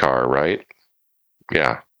 5 car, right?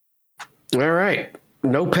 Yeah. All right.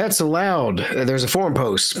 No pets allowed. There's a forum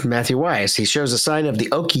post. Matthew Weiss. He shows a sign of the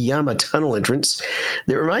Okayama tunnel entrance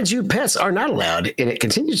that reminds you pets are not allowed, and it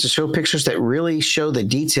continues to show pictures that really show the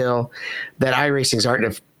detail that iRacing's art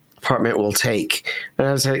department will take. And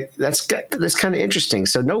I was like, that's kind of interesting.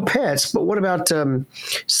 So no pets, but what about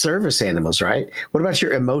service animals, right? What about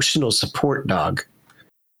your emotional support dog?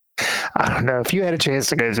 I don't know. If you had a chance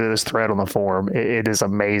to go through this thread on the forum, it is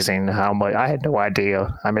amazing how much. I had no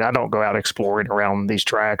idea. I mean, I don't go out exploring around these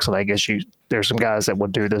tracks, and I guess there's some guys that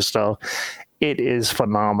would do this stuff. It is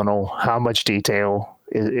phenomenal how much detail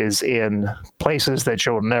is in places that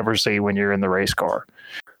you'll never see when you're in the race car.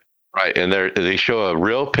 Right, and they show a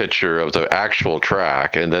real picture of the actual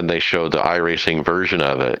track, and then they show the iRacing version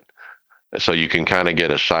of it, so you can kind of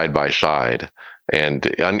get a side by side. And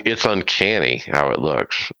it's uncanny how it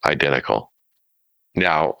looks identical.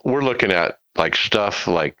 Now we're looking at like stuff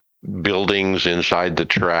like buildings inside the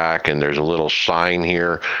track, and there's a little sign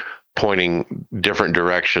here pointing different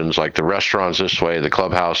directions, like the restaurant's this way, the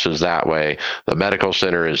clubhouse is that way, the medical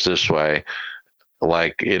center is this way.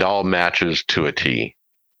 Like it all matches to a T.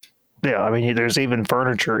 Yeah, I mean, there's even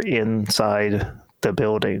furniture inside the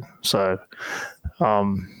building. So,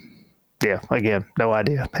 yeah, again, no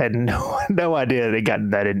idea. Had no idea they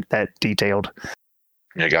got that detailed.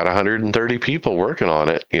 You got 130 people working on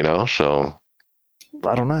it, so.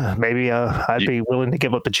 I don't know. Maybe I'd be willing to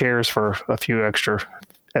give up the chairs for a few extra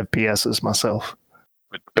FPSs myself.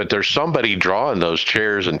 But there's somebody drawing those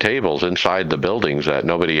chairs and tables inside the buildings that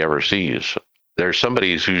nobody ever sees. There's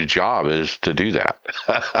somebody whose job is to do that.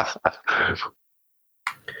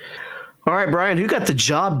 All right, Brian, who got the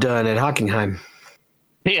job done at Hockenheim?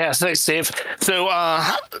 Yeah, thanks, Dave. So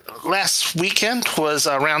last weekend was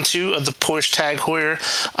round 2 of the Porsche Tag Heuer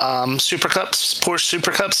Super Cup, Porsche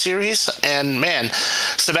Super Cup Series, and man,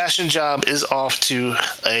 Sebastian Job is off to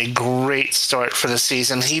a great start for the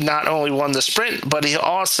season. He not only won the sprint, but he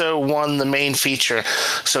also won the main feature.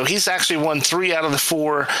 So he's actually won 3 out of the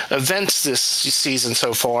 4 events this season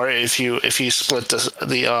so far. If you split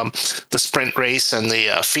the sprint race and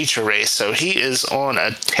the feature race, so he is on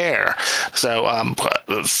a tear. So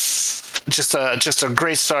just a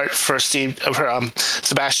great start for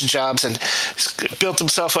Sebastian Jobs, and built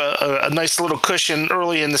himself a nice little cushion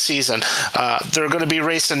early in the season. They're going to be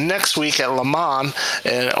racing next week at Le Mans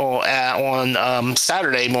on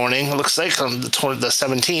Saturday morning. It looks like on the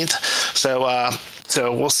 17th.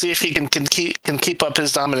 So we'll see if he can keep up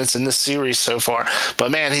his dominance in this series so far.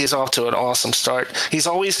 But man, he's off to an awesome start. He's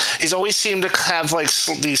always seemed to have like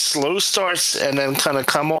these slow starts and then kind of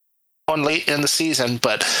come on late in the season,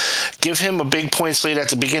 but give him a big points lead at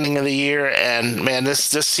the beginning of the year, and man, this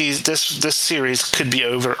series could be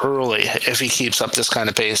over early if he keeps up this kind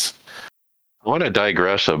of pace. I want to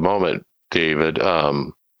digress a moment, David,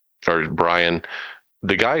 or Brian.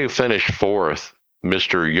 The guy who finished 4th,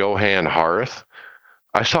 Mr. Johan Harth,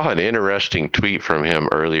 I saw an interesting tweet from him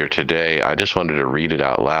earlier today. I just wanted to read it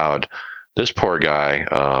out loud. This poor guy,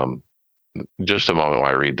 just a moment while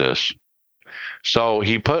I read this. So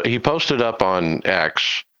he posted up on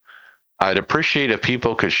X, "I'd appreciate if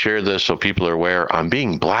people could share this so people are aware. I'm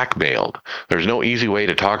being blackmailed. There's no easy way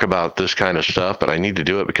to talk about this kind of stuff, but I need to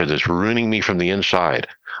do it because it's ruining me from the inside.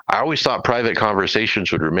 I always thought private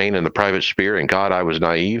conversations would remain in the private sphere, and God, I was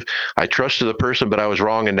naive. I trusted the person, but I was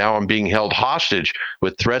wrong, and now I'm being held hostage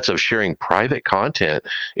with threats of sharing private content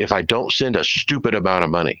if I don't send a stupid amount of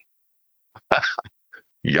money."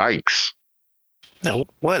 Yikes. Now,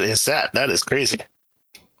 what is that? That is crazy.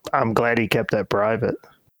 I'm glad he kept that private.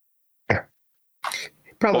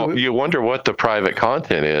 Probably. Well, you wonder what the private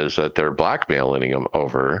content is that they're blackmailing him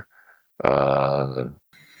over. I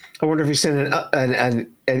wonder if he sent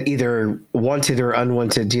an either wanted or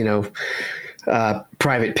unwanted,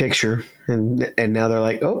 private picture, and now they're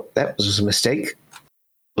like, oh, that was a mistake.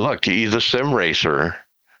 Look, he's a sim racer,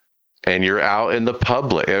 and you're out in the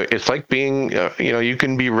public. It's like being, you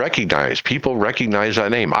can be recognized. People recognize that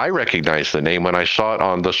name. I recognized the name when I saw it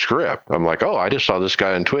on the script. I'm like, oh, I just saw this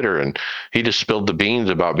guy on Twitter, and he just spilled the beans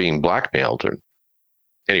about being blackmailed.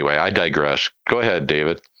 Anyway, I digress. Go ahead,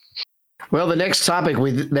 David. Well, the next topic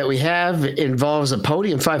that we have involves a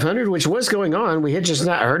Podium 500, which was going on. We had just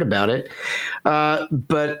not heard about it.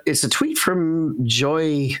 But it's a tweet from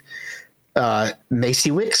Joy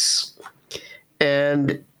Macywicz,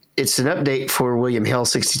 and it's an update for William Hill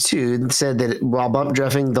 62. It said that while bump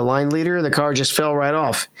drafting the line leader, the car just fell right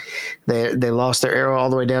off. They lost their aero all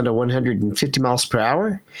the way down to 150 miles per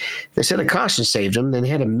hour. They said a caution saved them. Then they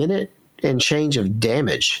had a minute and change of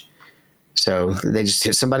damage. So they just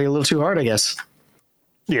hit somebody a little too hard, I guess.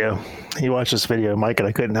 Yeah, you watched this video, Mike, and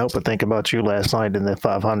I couldn't help but think about you last night in the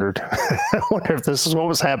 500. I wonder if this is what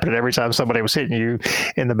was happening every time somebody was hitting you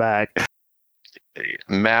in the back.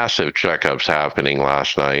 Massive checkups happening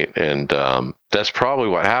last night, and that's probably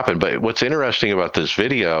what happened. But what's interesting about this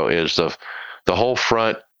video is the whole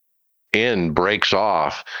front end breaks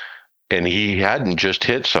off, and he hadn't just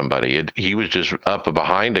hit somebody. He was just up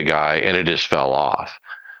behind a guy, and it just fell off.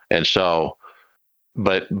 And so,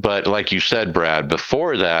 but like you said, Brad,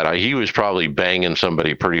 before that, he was probably banging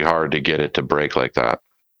somebody pretty hard to get it to break like that.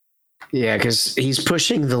 Yeah, because he's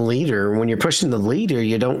pushing the leader. When you're pushing the leader,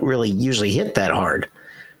 you don't really usually hit that hard,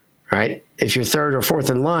 right? If you're third or fourth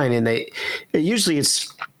in line, and usually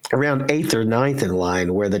it's around 8th or 9th in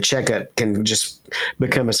line where the checkup can just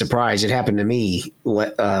become a surprise. It happened to me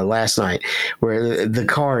last night where the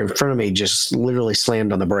car in front of me just literally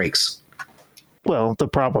slammed on the brakes. Well, the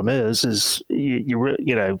problem is you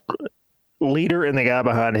leader and the guy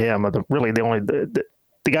behind him are really the only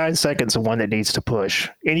the guy in second's the one that needs to push.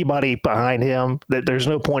 Anybody behind him, there's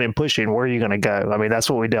no point in pushing. Where are you going to go? I mean, that's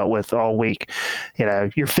what we dealt with all week. You're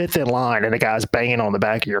 5th in line and the guy's banging on the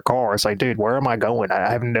back of your car. It's like, dude, where am I going? I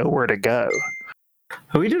have nowhere to go.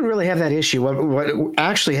 We didn't really have that issue. What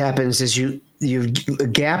actually happens is a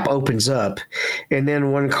gap opens up, and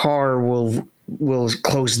then one car will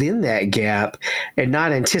close in that gap and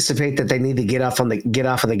not anticipate that they need to get off of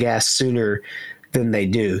the gas sooner than they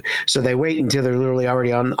do. So they wait until they're literally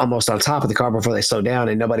already almost on top of the car before they slow down,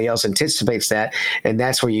 and nobody else anticipates that, and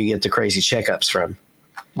that's where you get the crazy checkups from.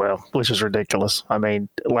 Well, which is ridiculous. I mean,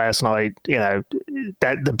 last night,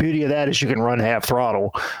 that the beauty of that is you can run half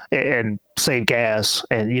throttle and save gas,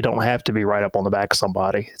 and you don't have to be right up on the back of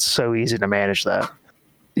somebody. It's so easy to manage that.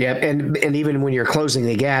 Yeah, and even when you're closing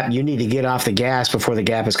the gap, you need to get off the gas before the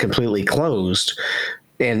gap is completely closed,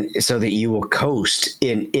 and so that you will coast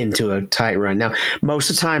into a tight run. Now, most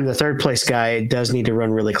of the time, the third place guy does need to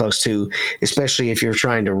run really close too, especially if you're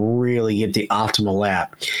trying to really get the optimal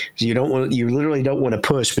lap. So you literally don't want to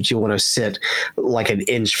push, but you want to sit like an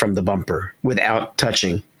inch from the bumper without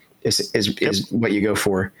touching. Is what you go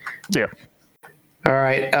for. Yeah. All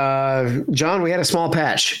right, John, we had a small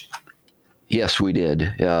patch. Yes, we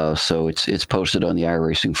did. So it's posted on the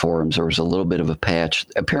iRacing forums. There was a little bit of a patch.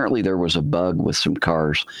 Apparently, there was a bug with some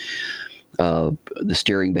cars, the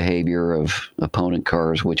steering behavior of opponent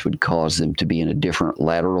cars, which would cause them to be in a different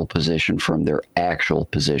lateral position from their actual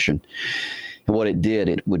position. And what it did,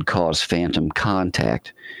 it would cause phantom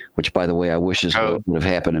contact, which, by the way, I wish this would have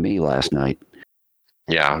happened to me last night.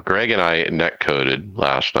 Yeah, Greg and I net coded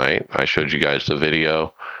last night. I showed you guys the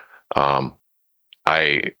video.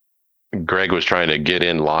 Greg was trying to get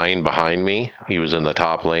in line behind me. He was in the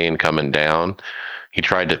top lane coming down. He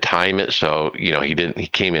tried to time it so, he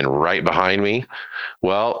came in right behind me.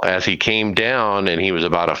 Well, as he came down and he was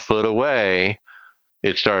about a foot away,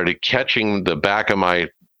 it started catching the back of my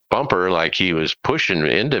bumper like he was pushing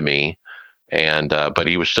into me. And, but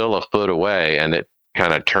he was still a foot away, and it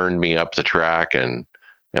kind of turned me up the track and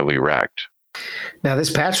we wrecked. Now,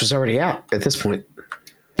 this patch was already out at this point.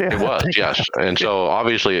 It was, yes. And so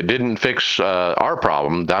obviously it didn't fix our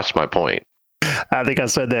problem. That's my point. I think I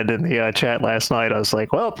said that in the chat last night. I was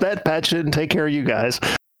like, well, that patch didn't take care of you guys.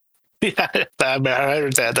 Yeah, I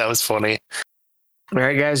heard that. That was funny. All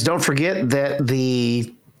right, guys, don't forget that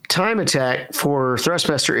the time attack for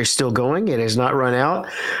Thrustmaster is still going. It has not run out.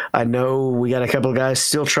 I know we got a couple of guys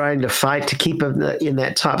still trying to fight to keep him in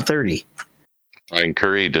that top 30. Ryan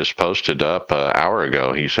Curry just posted up an hour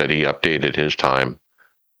ago. He said he updated his time.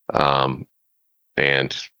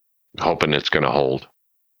 And hoping it's going to hold.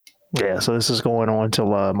 Yeah, so this is going on until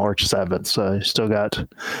March 7th. So still got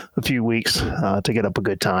a few weeks to get up a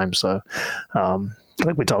good time. So I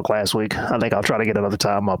think we talked last week. I think I'll try to get another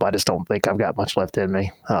time up. I just don't think I've got much left in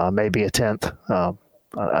me. Maybe a 10th.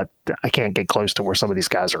 I can't get close to where some of these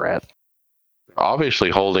guys are at. Obviously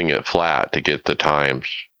holding it flat to get the times.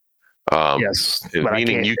 Yes.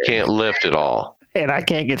 Meaning you can't lift at all. And I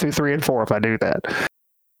can't get through 3 and 4 if I do that.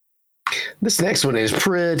 This next one is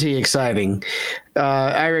pretty exciting.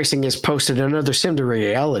 iRacing has posted another Sim to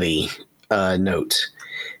Reality note.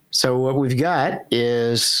 So what we've got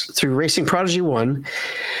is through Racing Prodigy 1,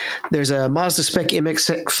 there's a Mazda Spec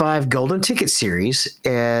MX-5 Golden Ticket Series,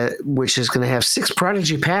 which is going to have 6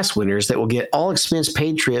 Prodigy Pass winners that will get all expense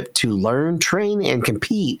paid trip to learn, train, and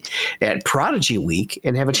compete at Prodigy Week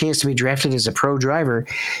and have a chance to be drafted as a pro driver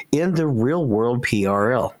in the real world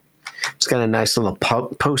PRL. It's got a nice little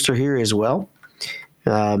poster here as well.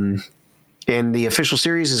 And the official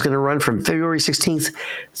series is going to run from February 16th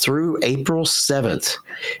through April 7th.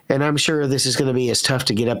 And I'm sure this is going to be as tough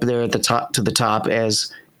to get up there at the top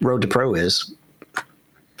as Road to Pro is.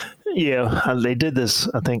 Yeah, they did this,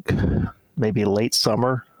 I think, maybe late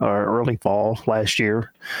summer or early fall last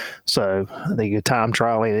year. So they get time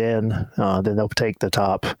trialing in, then they'll take the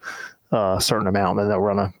top certain amount, and then they'll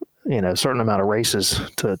run a certain amount of races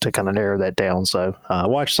to kind of narrow that down. So I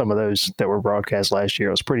watched some of those that were broadcast last year.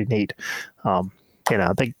 It was pretty neat. I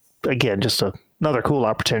think, again, just another cool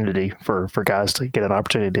opportunity for guys to get an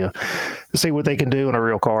opportunity to see what they can do in a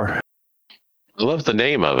real car. I love the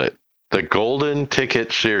name of it. The Golden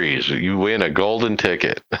Ticket Series. You win a golden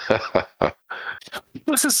ticket.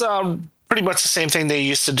 This is pretty much the same thing they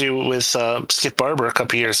used to do with Skip Barber a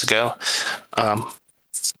couple years ago.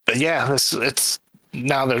 But yeah, it's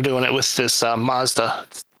now they're doing it with this Mazda.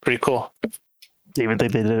 It's pretty cool. Even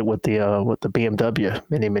think they did it with the BMW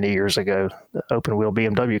many years ago, the open wheel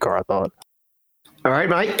BMW car, I thought. All right,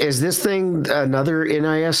 Mike, is this thing another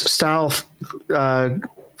NIS style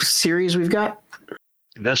series we've got?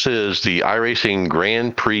 This is the iRacing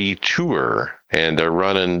Grand Prix Tour, and they're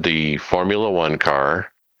running the Formula One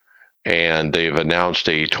car, and they've announced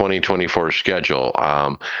a 2024 schedule.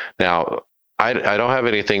 Now, I don't have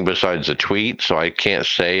anything besides a tweet, so I can't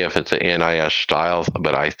say if it's an NIS style,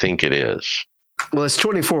 but I think it is. Well, it's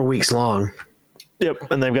 24 weeks long.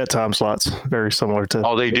 Yep, and they've got time slots very similar to...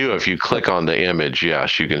 Oh, they do. If you click on the image,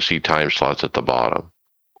 yes, you can see time slots at the bottom.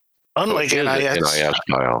 Unlike So NIS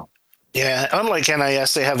style. Yeah, unlike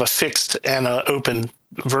NIS, they have a fixed and an open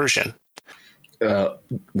version.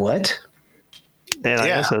 What?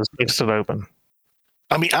 NIS says fixed and open.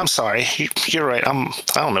 I mean, I'm sorry. You're right. I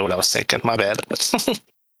don't know what I was thinking. My bad.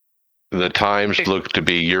 The times look to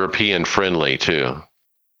be European friendly too.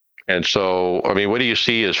 And so, I mean, what do you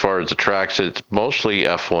see as far as the tracks? It's mostly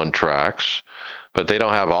F1 tracks. but they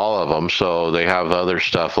don't have all of them. So they have other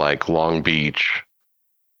stuff like Long Beach,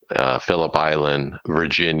 Phillip Island,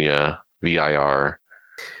 Virginia, VIR.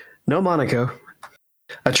 No Monaco.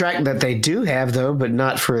 A track that they do have, though, but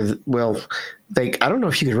not for, well, I don't know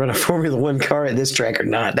if you could run a Formula One car at this track or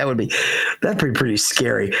not. That'd be pretty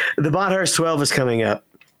scary. The Bathurst 12 is coming up.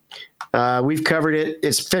 We've covered it.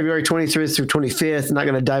 It's February 23rd through 25th. Not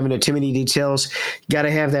going to dive into too many details. Got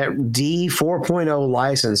to have that D 4.0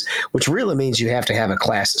 license, which really means you have to have a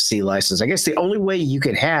Class C license. I guess the only way you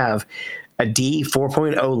could have a D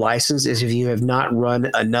 4.0 license is if you have not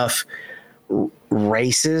run enough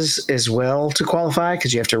races as well to qualify,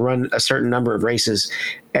 because you have to run a certain number of races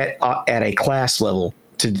at a class level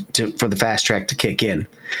for the fast track to kick in.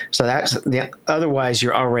 So otherwise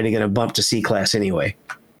you're already going to bump to C class anyway.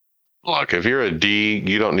 Look, if you're a D,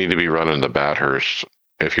 you don't need to be running the Bathurst.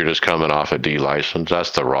 If you're just coming off a D license,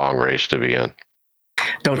 that's the wrong race to be in.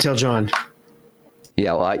 Don't tell John.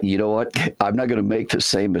 Yeah, well, you know what? I'm not going to make the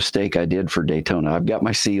same mistake I did for Daytona. I've got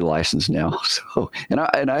my C license now, and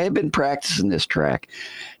I have been practicing this track,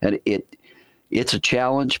 and it's a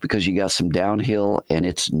challenge because you got some downhill and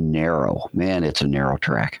it's narrow. Man, it's a narrow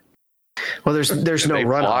track. Well, there's no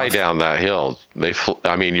runoff. They fly down that hill.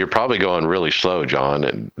 I mean, you're probably going really slow, John,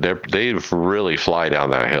 and they really fly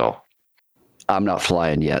down that hill. I'm not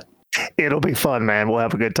flying yet. It'll be fun, man. We'll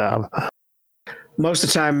have a good time. Most of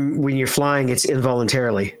the time when you're flying, it's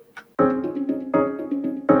involuntarily.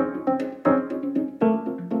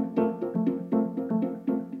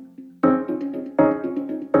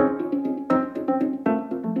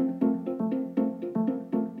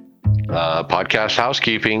 Podcast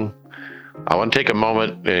housekeeping. I want to take a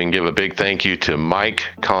moment and give a big thank you to Mike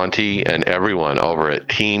Conti and everyone over at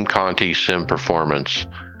Team Conti Sim Performance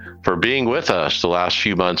for being with us the last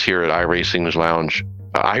few months here at iRacers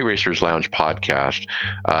Lounge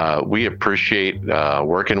podcast. We appreciate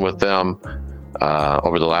working with them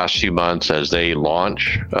over the last few months as they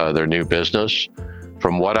launch their new business.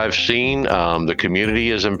 From what I've seen, the community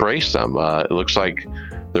has embraced them. It looks like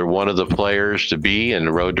they're one of the players to be in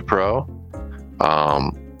the Road to Pro.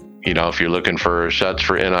 If you're looking for sets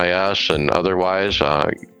for NIS and otherwise,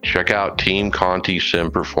 check out Team Conti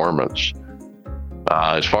Sim Performance.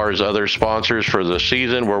 As far as other sponsors for the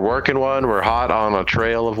season, we're working one. We're hot on a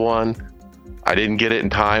trail of one. I didn't get it in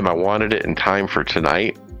time. I wanted it in time for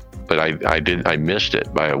tonight, but I missed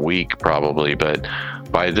it by a week probably. But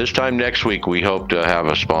by this time next week, we hope to have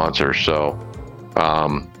a sponsor. So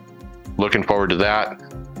looking forward to that.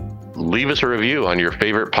 Leave us a review on your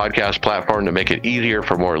favorite podcast platform to make it easier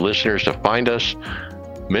for more listeners to find us.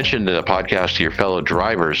 Mention the podcast to your fellow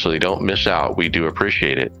drivers so they don't miss out. We do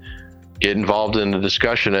appreciate it. Get involved in the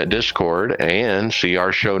discussion at Discord and see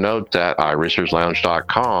our show notes at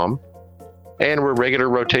iRacersLounge.com. And we're regular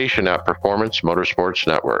rotation at Performance Motorsports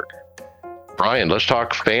Network. Brian, let's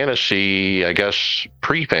talk fantasy, I guess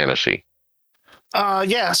pre-fantasy. So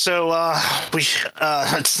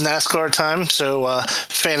it's NASCAR time, so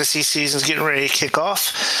fantasy season's getting ready to kick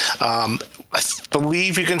off. I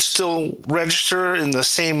believe you can still register in the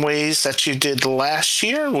same ways that you did last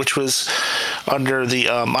year, which was under the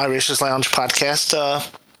iRacers Lounge podcast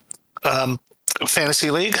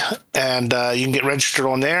fantasy league, and you can get registered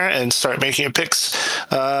on there and start making your picks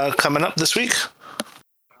coming up this week.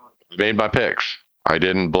 Made my picks. I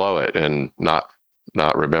didn't blow it and not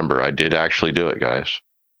remember. I did actually do it, guys.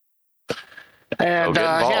 And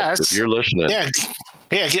if you're listening,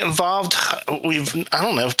 get involved. I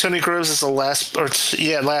don't know. Tony Groves is the last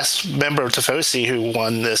member of Tifosi who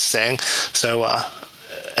won this thing. So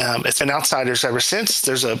it's been outsiders ever since.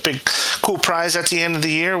 There's a big, cool prize at the end of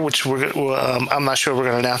the year, which I'm not sure we're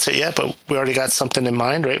going to announce it yet, but we already got something in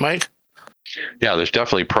mind, right, Mike? Yeah, there's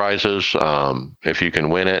definitely prizes if you can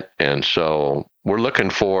win it, and so we're looking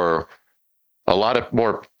for a lot of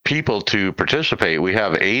more people to participate. We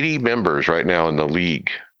have 80 members right now in the league,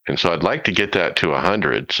 and so I'd like to get that to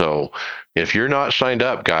 100. So if you're not signed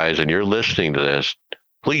up, guys, and you're listening to this,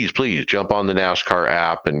 please jump on the NASCAR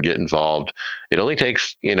app and get involved. It only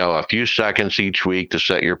takes a few seconds each week to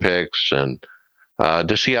set your picks and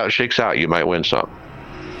to see how it shakes out. You might win something.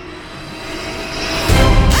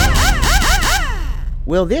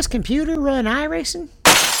 Will this computer run iRacing?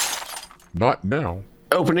 Not now.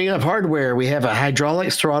 Opening up hardware, we have a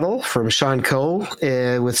hydraulic throttle from Sean Cole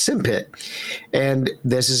with SimPit. And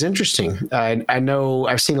this is interesting. I know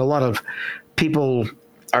I've seen a lot of people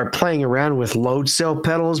are playing around with load cell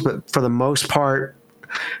pedals, but for the most part,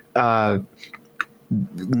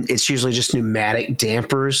 it's usually just pneumatic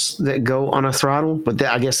dampers that go on a throttle. But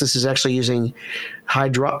I guess this is actually using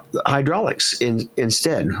hydraulics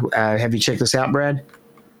instead. Have you checked this out, Brad?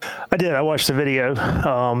 I did. I watched the video,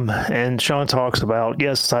 and Sean talks about,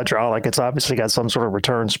 yes, it's hydraulic. It's obviously got some sort of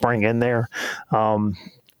return spring in there.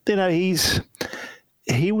 He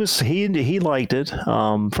liked it.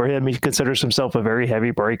 For him, he considers himself a very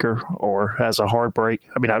heavy braker, or has a hard brake.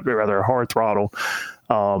 I mean, rather a hard throttle.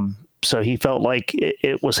 So he felt like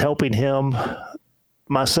it was helping him.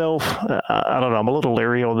 Myself, I don't know. I'm a little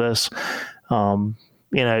leery on this.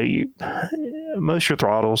 Most your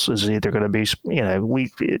throttles is either going to be,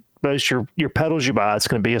 most your pedals you buy, it's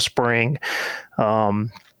going to be a spring.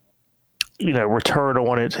 Return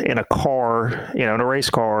on it in a car, in a race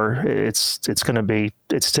car, it's typically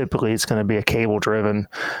going to be a cable driven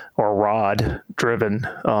or rod driven,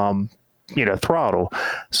 throttle.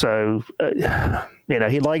 So,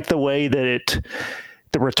 he liked the way that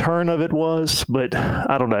the return of it was, but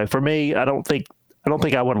I don't know. For me, I don't think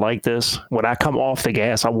I would like this. When I come off the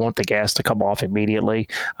gas, I want the gas to come off immediately.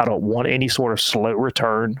 I don't want any sort of slow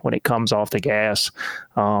return when it comes off the gas.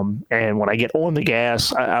 And when I get on the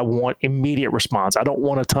gas, I want immediate response. I don't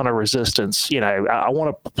want a ton of resistance. I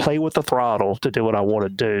want to play with the throttle to do what I want to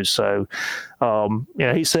do. So,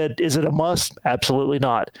 he said, is it a must? Absolutely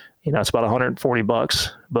not. It's about $140,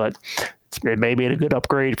 but it may be a good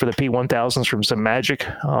upgrade for the P1000s from SimMagic.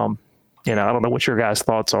 I don't know what your guys'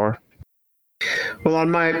 thoughts are. Well, on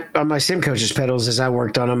my Sim Coaches pedals, as I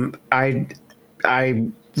worked on them, I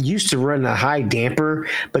used to run a high damper,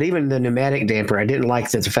 but even the pneumatic damper, I didn't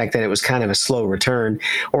like the fact that it was kind of a slow return,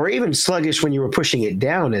 or even sluggish when you were pushing it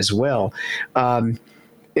down as well.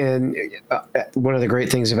 And one of the great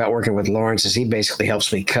things about working with Lawrence is he basically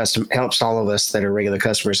helps all of us that are regular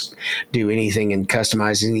customers do anything and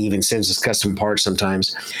customize, and he even sends us custom parts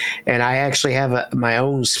sometimes. And I actually have my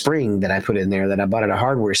own spring that I put in there that I bought at a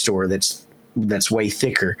hardware store that's way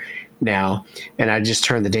thicker now, and I just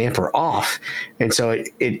turn the damper off. And so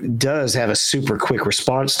it does have a super quick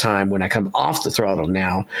response time when I come off the throttle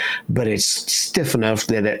now, but it's stiff enough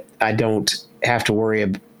that I don't have to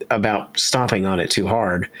worry about stomping on it too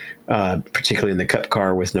hard, particularly in the Cup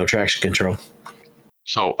car with no traction control.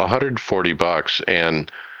 So $140,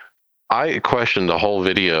 and I questioned the whole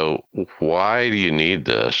video. Why do you need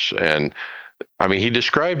this? And I mean, he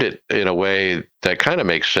described it in a way that kind of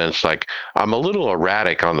makes sense. Like, I'm a little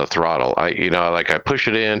erratic on the throttle. I push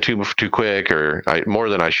it in too quick, or more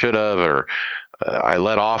than I should have, or I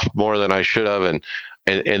let off more than I should have. And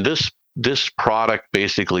this product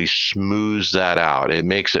basically smooths that out. It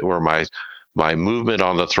makes it where my movement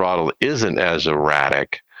on the throttle isn't as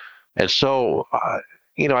erratic. And so,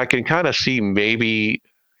 I can kind of see maybe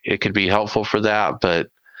it could be helpful for that, but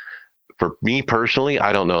for me personally,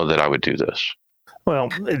 I don't know that I would do this. Well,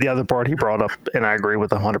 the other part he brought up, and I agree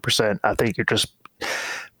with 100%. I think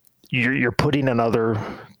you're putting another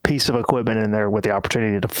piece of equipment in there with the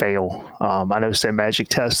opportunity to fail. I know SimMagic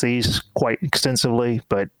tests these quite extensively,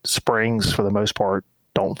 but springs, for the most part,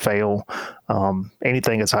 don't fail.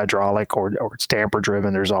 Anything that's hydraulic or it's damper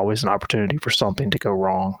driven, there's always an opportunity for something to go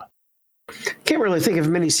wrong. Can't really think of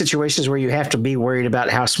many situations where you have to be worried about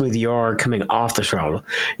how smooth you are coming off the throttle.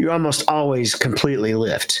 You almost always completely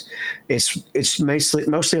lift. It's mostly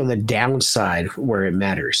on the downside where it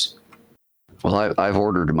matters. Well, I've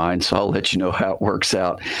ordered mine, so I'll let you know how it works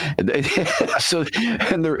out. So,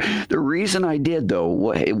 and the reason I did,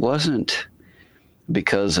 though, it wasn't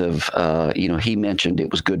because of, he mentioned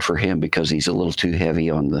it was good for him because he's a little too heavy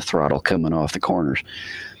on the throttle coming off the corners.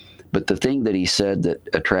 But the thing that he said that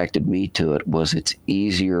attracted me to it was it's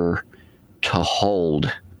easier to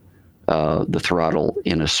hold the throttle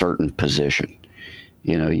in a certain position.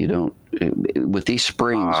 You don't, with these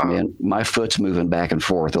springs, man, my foot's moving back and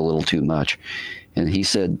forth a little too much. And he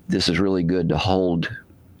said, this is really good to hold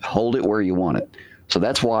it where you want it. So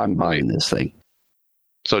that's why I'm buying this thing.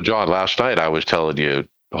 So John, last night I was telling you,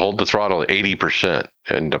 hold the throttle at 80%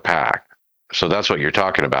 in the pack. So that's what you're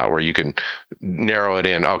talking about, where you can narrow it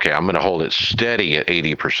in. Okay, I'm going to hold it steady at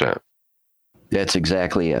 80%. That's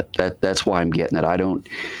exactly it. That's why I'm getting it. I don't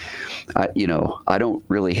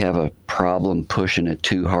really have a problem pushing it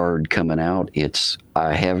too hard coming out.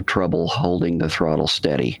 I have trouble holding the throttle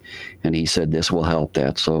steady. And he said this will help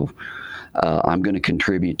that. So I'm going to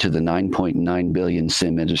contribute to the 9.9 billion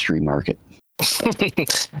sim industry market.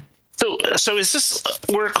 So is this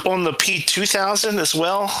work on the P2000 as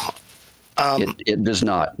well? It does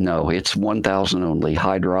not. No, it's 1000 only.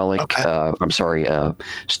 Hydraulic. Okay.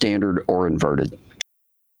 Standard or inverted.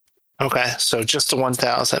 Okay, so just the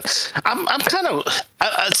 1000. I'm kind of,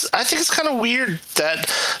 I think it's kind of weird that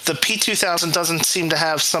the P2000 doesn't seem to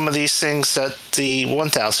have some of these things that the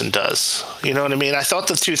 1000 does. You know what I mean? I thought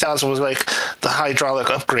the 2000 was like the hydraulic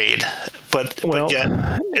upgrade, but yet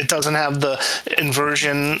it doesn't have the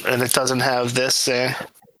inversion and it doesn't have this thing.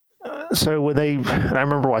 So I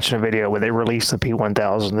remember watching a video when they released the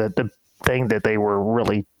P1000, that the thing that they were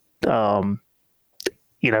really,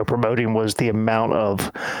 promoting was the amount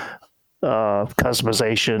of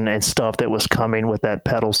customization and stuff that was coming with that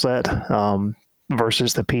pedal set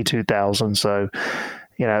versus the P2000. So,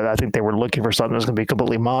 I think they were looking for something that's going to be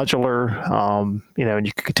completely modular, and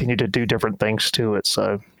you can continue to do different things to it.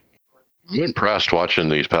 So I'm impressed watching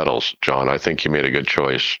these pedals, John. I think you made a good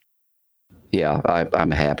choice. Yeah,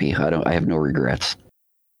 I'm happy. I have no regrets.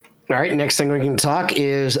 All right, next thing we can talk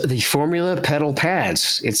is the Formula pedal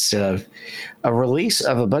pads. It's a release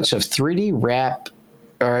of a bunch of 3D wrap,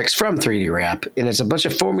 or it's from 3D wrap, and it's a bunch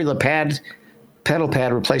of Formula pedal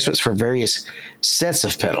pad replacements for various sets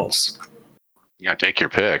of pedals. Yeah, take your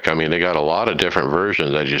pick. I mean, they got a lot of different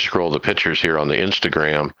versions. As you scroll the pictures here on the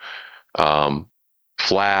Instagram,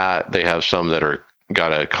 flat. They have some that are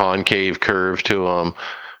got a concave curve to them.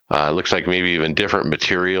 It looks like maybe even different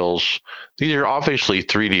materials. These are obviously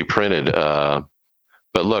 3D printed.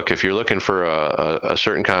 But look, if you're looking for a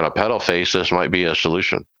certain kind of pedal face, this might be a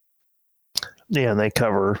solution. Yeah, and they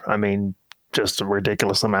cover, just a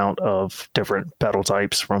ridiculous amount of different pedal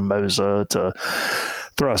types, from Moza to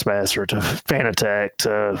Thrustmaster to Fanatec to,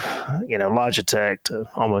 Logitech to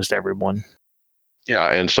almost everyone.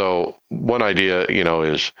 Yeah, and so one idea,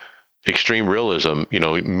 is extreme realism,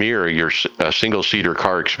 mirror your single-seater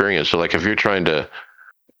car experience. So like if you're trying to,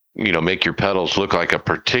 make your pedals look like a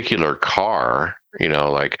particular car,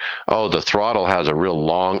 like, oh, the throttle has a real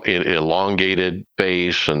long, elongated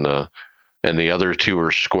base and the other two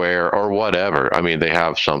are square or whatever. I mean, they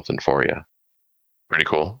have something for you. Pretty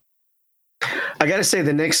cool. I got to say,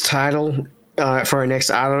 the next title for our next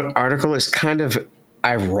article is kind of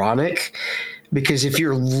ironic, because if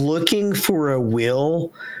you're looking for a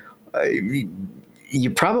wheel, you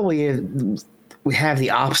probably we have the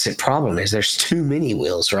opposite problem. Is there's too many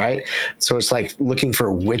wheels, right? So it's like looking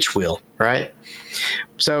for which wheel, right?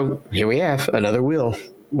 So here we have another wheel.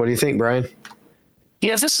 What do you think, Brian?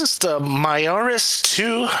 Yeah, this is the Myaris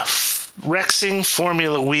 2 Rexing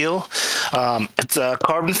Formula wheel. It's a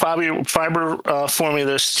carbon fiber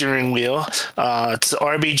formula steering wheel. It's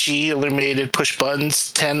RBG illuminated push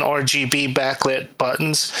buttons, 10 RGB backlit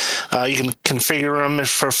buttons. You can configure them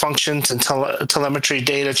for functions and telemetry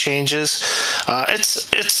data changes.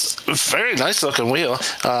 It's a very nice looking wheel.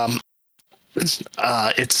 It's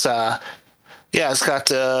got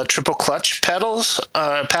triple clutch paddles.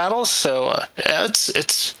 So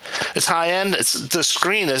it's high end. The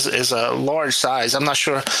screen is a large size. I'm not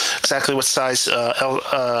sure exactly what size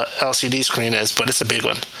LCD screen is, but it's a big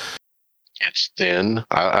one. It's thin.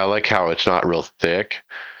 I like how it's not real thick,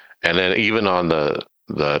 and then even on the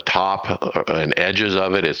top and edges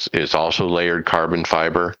of it, it's also layered carbon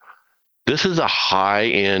fiber. This is a high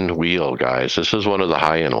end wheel, guys. This is one of the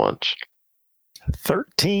high end ones.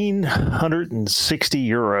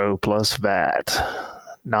 €1,360 plus VAT.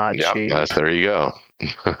 Not cheap. There you go.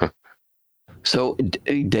 So,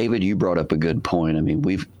 David, you brought up a good point.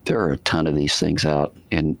 There are a ton of these things out,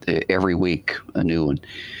 and every week a new one.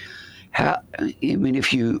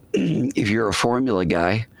 If you're a Formula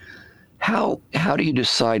guy, how do you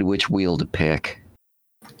decide which wheel to pick?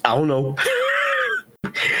 I don't know.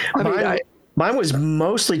 Mine was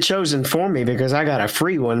mostly chosen for me because I got a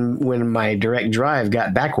free one when my direct drive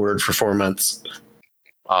got backward for 4 months.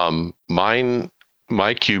 My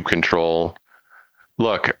Cube Control.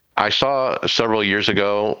 Look, I saw several years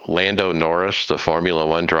ago Lando Norris, the Formula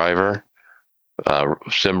One driver,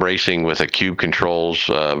 sim racing with a Cube Controls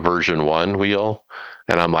version 1 wheel,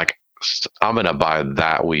 and I'm like, I'm gonna buy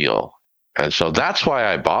that wheel, and so that's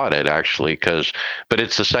why I bought it actually, but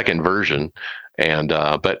it's the second version. And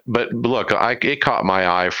but look, it caught my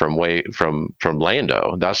eye from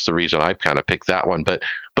Lando. That's the reason I kind of picked that one. But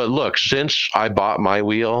look, since I bought my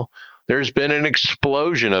wheel, there's been an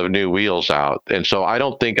explosion of new wheels out, and so I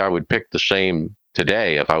don't think I would pick the same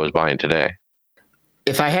today if I was buying today.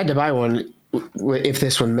 If I had to buy one, if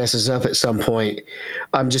this one messes up at some point,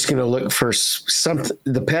 I'm just going to look for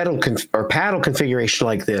the paddle configuration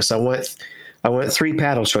like this. I want 3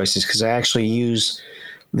 paddle choices because I actually use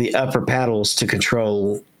the upper paddles to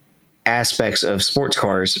control aspects of sports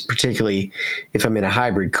cars, particularly if I'm in a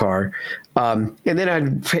hybrid car. And then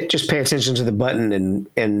I'd just pay attention to the button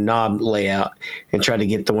and knob layout and try to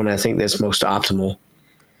get the one I think that's most optimal.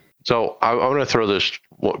 So I want to throw this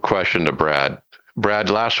question to Brad. Brad,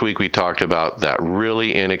 last week we talked about that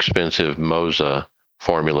really inexpensive Moza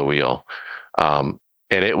formula wheel. And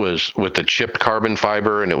it was with the chipped carbon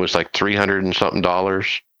fiber, and it was like $300 and something.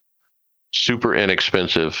 Super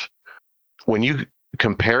inexpensive. When you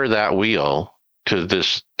compare that wheel to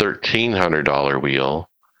this $1,300 wheel,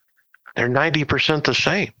 they're 90% the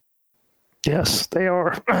same. Yes, they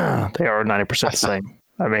are. They are 90% the same.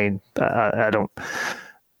 I mean, I don't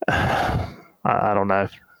know.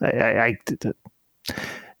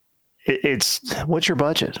 It's what's your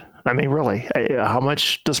budget? I mean, really, how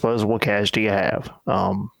much disposable cash do you have?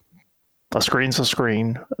 A screen's a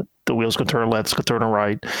screen. The wheels can turn left, can turn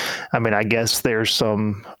right. I mean, I guess there's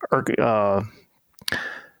some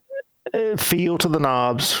feel to the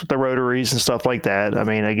knobs, the rotaries, and stuff like that. I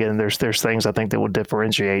mean, again, there's things I think that would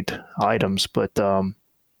differentiate items, but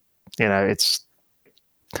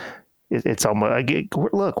it's almost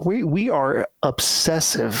look. We are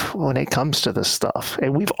obsessive when it comes to this stuff,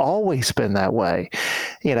 and we've always been that way.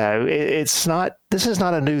 It's not. This is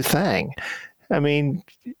not a new thing. I mean,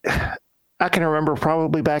 I can remember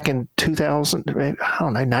probably back in 2000, I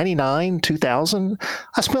don't know, 99, 2000.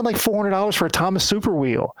 I spent like $400 for a Thomas Super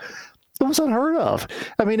Wheel. It was unheard of.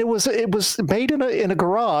 I mean, it was made in a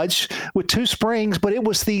garage with two springs, but it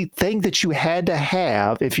was the thing that you had to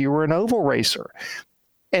have if you were an oval racer.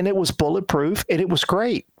 And it was bulletproof, and it was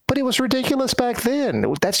great. But it was ridiculous back then.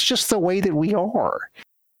 That's just the way that we are.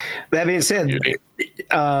 That being said,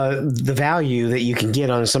 the value that you can get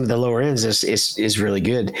on some of the lower ends is really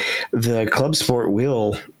good. The Club Sport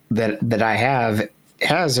wheel that I have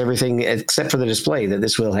has everything except for the display that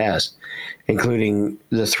this wheel has, including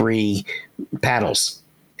the 3 paddles.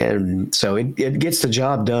 And so it gets the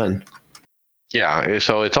job done. Yeah,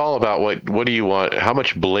 so it's all about what do you want? How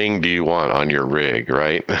much bling do you want on your rig,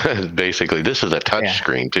 right? Basically, this is a touch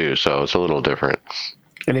screen too, so it's a little different.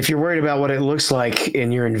 And if you're worried about what it looks like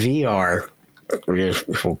and you're in VR,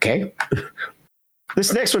 okay.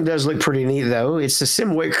 This next one does look pretty neat, though. It's the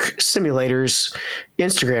SimWick Simulators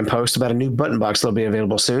Instagram post about a new button box that'll be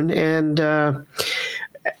available soon. And,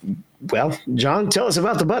 well, John, tell us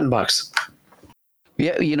about the button box.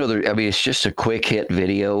 Yeah, it's just a quick hit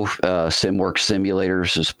video. SimWorks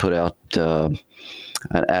Simulators has put out,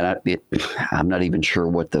 I'm not even sure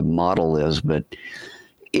what the model is, but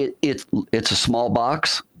it's a small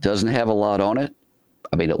box, doesn't have a lot on it.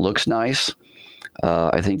 I mean, it looks nice.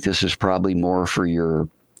 I think this is probably more for your,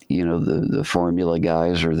 the Formula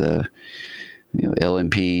guys or the,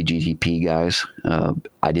 LMP, GTP guys.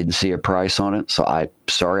 I didn't see a price on it, so I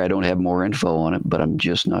don't have more info on it, but I'm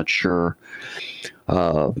just not sure.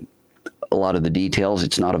 A lot of the details,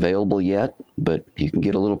 it's not available yet, but you can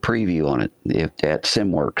get a little preview on it at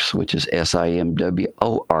SimWorks, which is SIMWORX.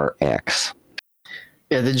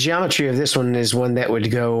 Yeah, the geometry of this one is one that would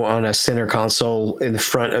go on a center console in the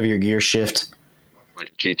front of your gear shift.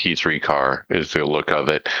 GT3 car is the look of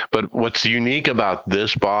it. But what's unique about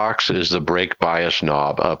this box is the brake bias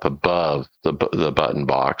knob up above the button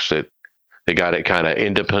box. They got it kind of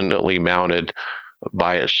independently mounted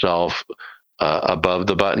by itself above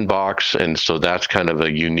the button box, and so that's kind of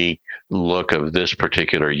a unique look of this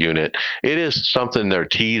particular unit. It is something they're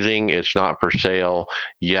teasing. It's not for sale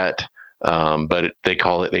yet, but they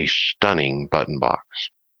call it a stunning button box.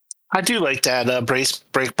 I do like that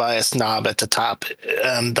brake bias knob at the top,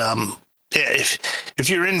 and if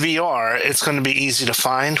you're in VR, it's going to be easy to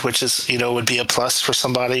find, which is would be a plus for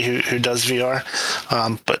somebody who does VR.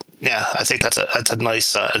 But yeah, I think that's a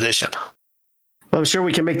nice addition. Well, I'm sure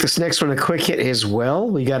we can make this next one a quick hit as well.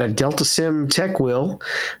 We got a Delta Sim Tech wheel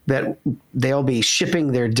that they'll be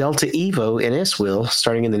shipping their Delta Evo NS wheel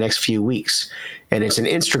starting in the next few weeks. And it's an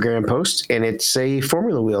Instagram post, and it's a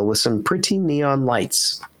Formula wheel with some pretty neon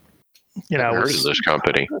lights. I heard of this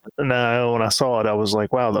company. No, when I saw it, I was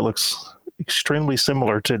like, wow, that looks extremely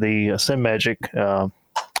similar to the SimMagic,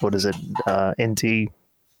 what is it, NT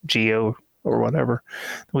Geo or whatever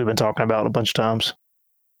we've been talking about a bunch of times.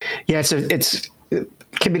 Yeah, it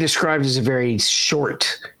can be described as a very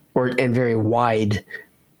short and very wide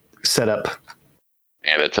setup.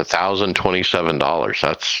 And it's $1,027.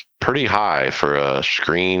 That's pretty high for a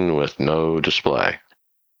screen with no display.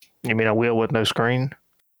 You mean a wheel with no screen?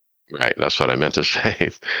 Right, that's what I meant to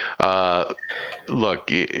say. Look,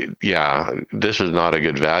 yeah, this is not a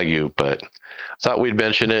good value, but I thought we'd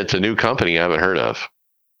mention it. It's a new company I haven't heard of.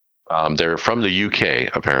 They're from the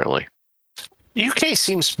UK, apparently. UK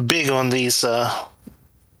seems big on these, a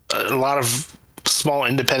lot of small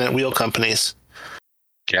independent wheel companies.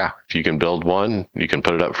 Yeah, if you can build one, you can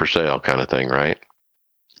put it up for sale kind of thing, right?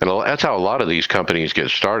 And that's how a lot of these companies get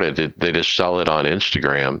started. They just sell it on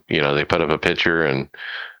Instagram. They put up a picture and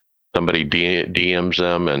somebody DMs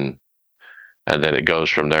them, and then it goes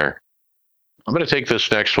from there. I'm going to take this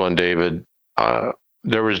next one, David.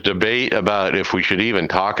 There was debate about if we should even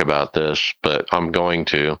talk about this, but I'm going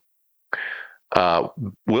to.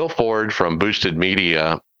 Will Ford from Boosted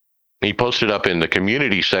Media, he posted up in the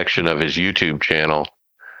community section of his YouTube channel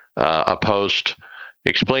a post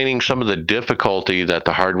explaining some of the difficulty that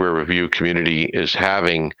the hardware review community is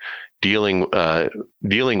having dealing with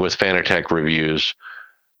Fanatec reviews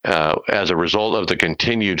as a result of the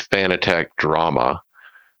continued Fanatec drama.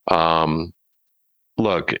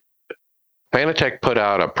 Look, Fanatec put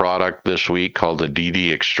out a product this week called the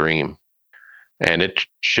DD Extreme, and it's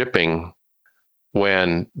shipping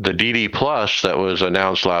when the DD Plus that was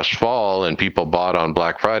announced last fall and people bought on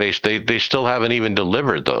Black Fridays, they still haven't even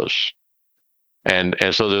delivered those. And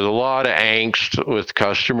so there's a lot of angst with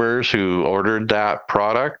customers who ordered that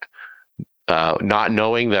product, not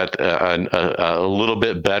knowing that a little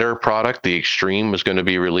bit better product, the Extreme, was going to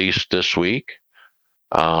be released this week.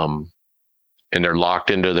 And they're locked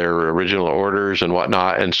into their original orders and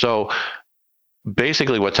whatnot. And so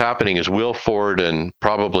basically what's happening is Will Ford and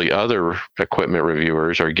probably other equipment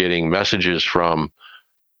reviewers are getting messages from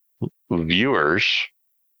viewers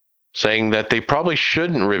saying that they probably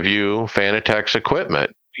shouldn't review Fanatec's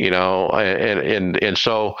equipment, and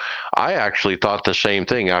so I actually thought the same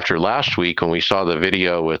thing after last week when we saw the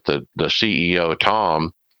video with the CEO,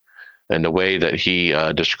 Tom, and the way that he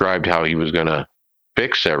described how he was going to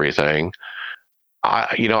fix everything.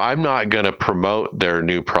 I'm not going to promote their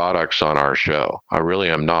new products on our show. I really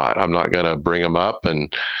am not. I'm not going to bring them up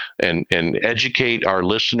and educate our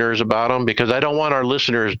listeners about them, because I don't want our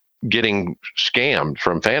listeners getting scammed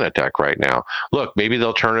from Fanatec right now. Look, maybe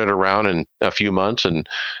they'll turn it around in a few months and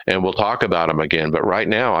we'll talk about them again. But right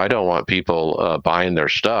now, I don't want people buying their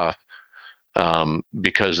stuff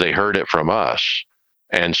because they heard it from us.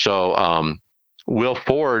 And so Will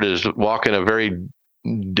Ford is walking a very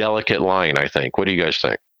delicate line, I think. What do you guys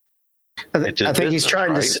think? I think he's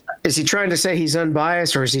trying to. Is he trying to say he's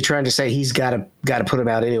unbiased, or is he trying to say he's got to put him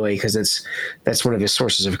out anyway because that's one of his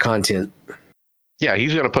sources of content? Yeah,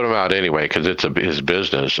 he's going to put them out anyway because it's his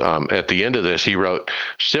business. At the end of this, he wrote,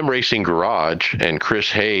 Sim Racing Garage and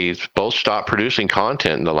Chris Hayes both stopped producing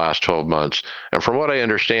content in the last 12 months. And from what I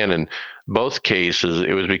understand, in both cases,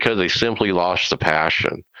 it was because they simply lost the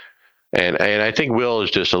passion. And I think Will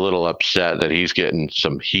is just a little upset that he's getting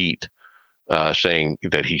some heat saying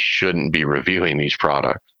that he shouldn't be reviewing these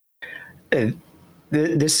products.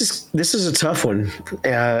 This is a tough one.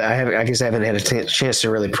 I guess I haven't had a chance to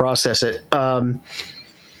really process it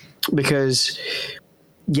because,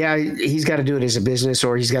 yeah, he's got to do it as a business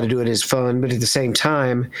or he's got to do it as fun. But at the same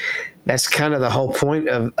time, that's kind of the whole point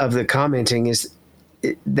of the commenting is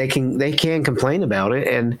they can complain about it.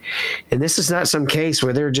 And this is not some case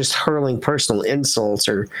where they're just hurling personal insults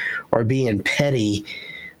or being petty.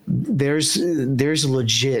 There's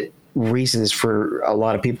legit reasons for a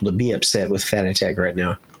lot of people to be upset with Fanatec right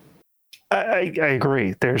now. I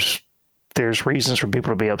agree. There's reasons for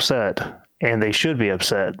people to be upset, and they should be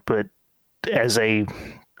upset. But as a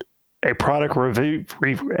product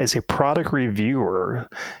reviewer,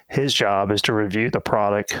 his job is to review the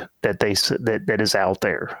product that is out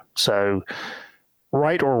there. So,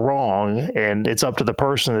 right or wrong, and it's up to the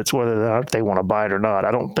person. It's whether or not they want to buy it or not.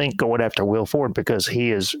 I don't think going after Will Ford because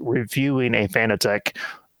he is reviewing a Fanatec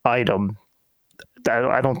item.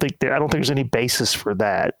 I don't think there's any basis for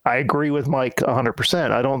that. I agree with Mike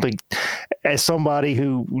 100%. I don't think, as somebody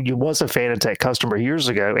who was a Fanatec customer years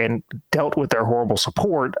ago and dealt with their horrible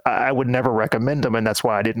support, I would never recommend them, and that's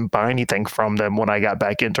why I didn't buy anything from them when I got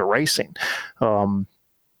back into racing.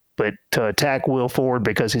 But to attack Will Ford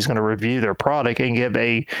because he's going to review their product and give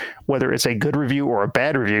whether it's a good review or a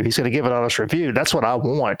bad review, he's going to give an honest review. That's what I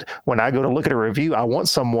want. When I go to look at a review, I want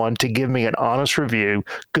someone to give me an honest review,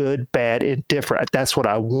 good, bad, indifferent. That's what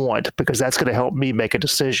I want because that's going to help me make a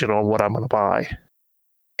decision on what I'm going to buy.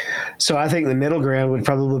 So I think the middle ground would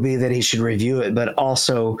probably be that he should review it, but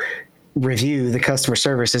also review the customer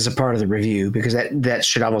service as a part of the review because that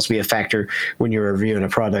should almost be a factor when you're reviewing a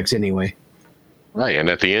product anyway. Right. And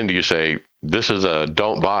at the end, you say, this is a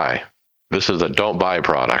don't buy. This is a don't buy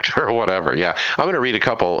product or whatever. Yeah. I'm going to read a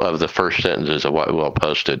couple of the first sentences of what Will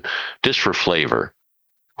posted just for flavor.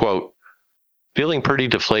 Quote, feeling pretty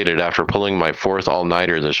deflated after pulling my fourth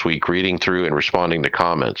all-nighter this week, reading through and responding to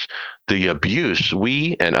comments. The abuse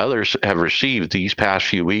we and others have received these past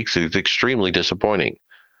few weeks is extremely disappointing.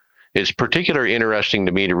 It's particularly interesting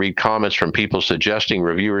to me to read comments from people suggesting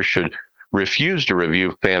reviewers should refuse to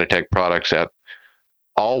review Fanatec products at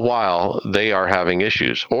all while they are having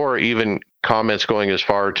issues, or even comments going as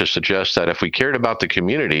far to suggest that if we cared about the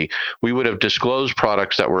community, we would have disclosed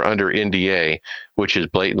products that were under NDA, which is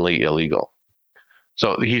blatantly illegal.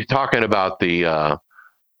 So he's talking about the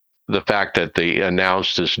fact that they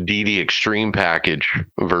announced this DD Extreme package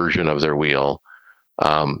version of their wheel,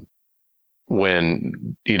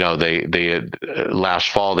 when they had, last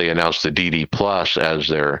fall they announced the DD Plus as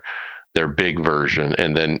their big version,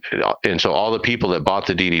 and so all the people that bought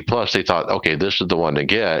the DD Plus, they thought, okay, this is the one to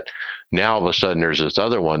get. Now all of a sudden there's this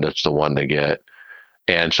other one that's the one to get,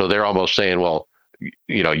 and so they're almost saying, well,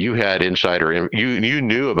 you had insider, you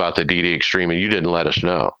knew about the DD Extreme and you didn't let us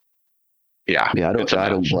know. Yeah, I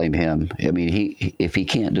don't blame him. I mean, if he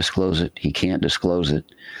can't disclose it, he can't disclose it.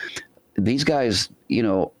 These guys,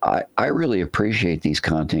 I really appreciate these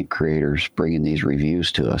content creators bringing these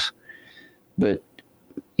reviews to us, but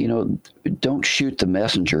don't shoot the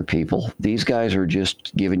messenger, people. These guys are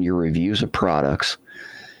just giving you reviews of products,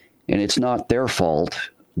 and it's not their fault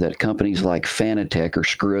that companies like Fanatec are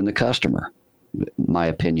screwing the customer. My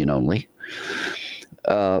opinion only.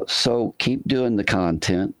 So keep doing the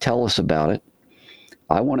content. Tell us about it.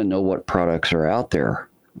 I want to know what products are out there,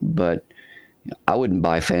 but I wouldn't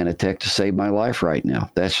buy Fanatec to save my life right now.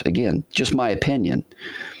 That's, again, just my opinion.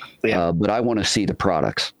 Yeah. But I want to see the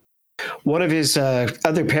products. One of his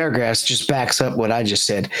other paragraphs just backs up what I just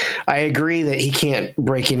said. I agree that he can't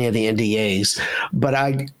break any of the NDAs, but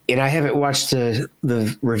I haven't watched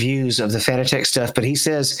the reviews of the Fanatec stuff, but he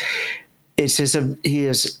says he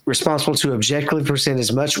is responsible to objectively present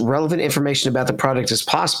as much relevant information about the product as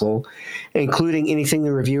possible, including anything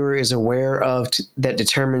the reviewer is aware of that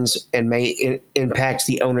determines and may impact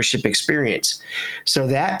the ownership experience. So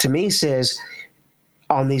that, to me, says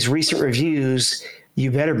on these recent reviews, you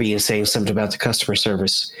better be saying something about the customer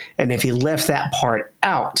service. And if he left that part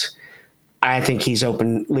out, I think he's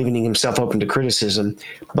leaving himself open to criticism,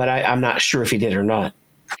 but I'm not sure if he did or not.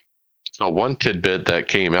 So one tidbit that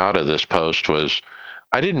came out of this post was,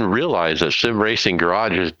 I didn't realize that Sim Racing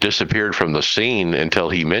Garage has disappeared from the scene until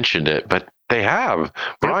he mentioned it, but they have.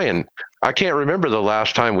 Brian, I can't remember the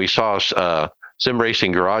last time we saw Sim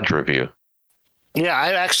Racing Garage review. Yeah,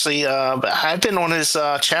 I actually I've been on his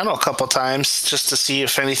channel a couple times just to see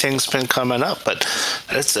if anything's been coming up, but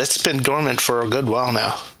it's been dormant for a good while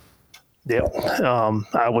now. Yeah,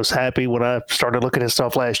 I was happy when I started looking at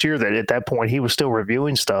stuff last year that at that point he was still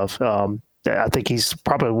reviewing stuff. I think he's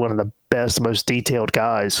probably one of the best, most detailed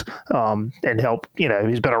guys, and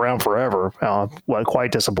he's been around forever.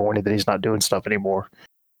 Quite disappointed that he's not doing stuff anymore.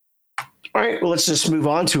 All right, well, let's just move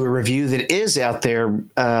on to a review that is out there.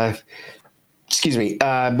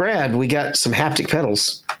 Brad, we got some haptic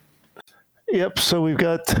pedals. Yep. So we've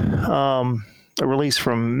got a release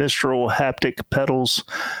from Mistral Haptic Pedals.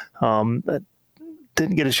 I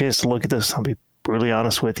didn't get a chance to look at this, I'll be brutally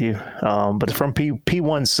honest with you. But it's from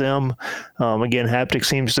P1 Sim. Again, haptic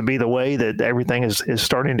seems to be the way that everything is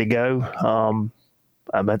starting to go.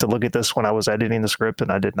 I meant to look at this when I was editing the script, and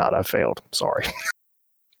I did not. I failed. Sorry.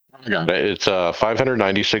 I got it. It's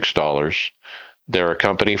 $596. They're a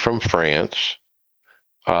company from France.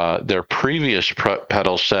 Their previous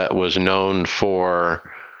pedal set was known for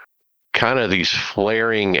kind of these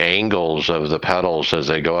flaring angles of the pedals as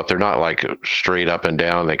they go up. They're not like straight up and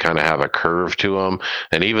down. They kind of have a curve to them.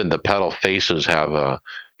 And even the pedal faces have a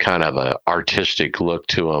kind of an artistic look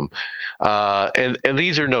to them. And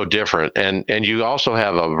these are no different. And you also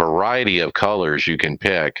have a variety of colors you can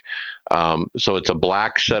pick. So it's a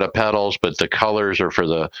black set of pedals, but the colors are for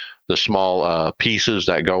the small pieces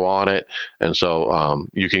that go on it. And so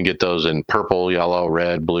you can get those in purple, yellow,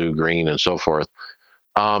 red, blue, green, and so forth.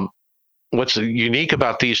 What's unique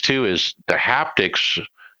about these two is the haptics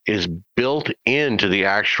is built into the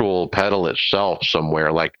actual pedal itself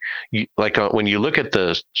somewhere. When you look at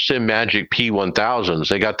the Sim Magic P1000s,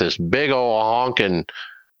 they got this big old honking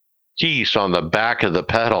piece on the back of the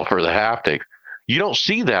pedal for the haptic. You don't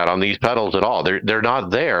see that on these pedals at all. They're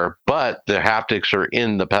not there, but the haptics are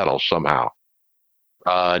in the pedals somehow.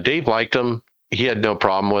 Dave liked them. He had no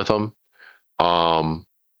problem with them.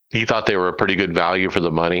 He thought they were a pretty good value for the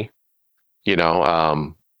money. Yeah.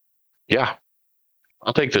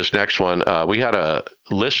 I'll take this next one. We had a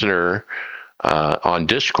listener on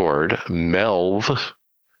Discord, Melv,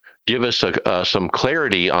 give us some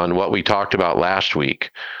clarity on what we talked about last week.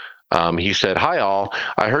 He said, "Hi all,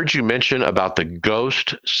 I heard you mention about the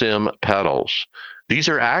Ghost Sim pedals. These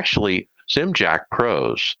are actually SimJack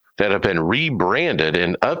Pros that have been rebranded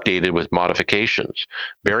and updated with modifications,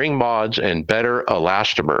 bearing mods, and better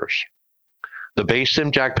elastomers. The base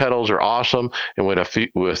SimJack pedals are awesome, and with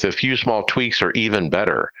a few small tweaks are even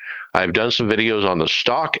better. I've done some videos on the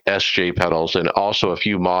stock SJ pedals and also a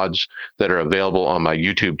few mods that are available on my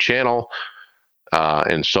YouTube channel,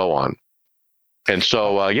 and so on. And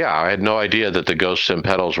so, I had no idea that the Ghost Sim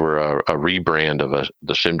pedals were a rebrand of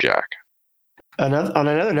the SimJack. On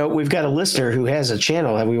another note, we've got a listener who has a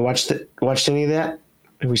channel. Have we watched any of that?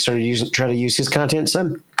 Have we started try to use his content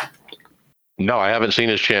some? No, I haven't seen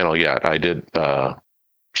his channel yet. I did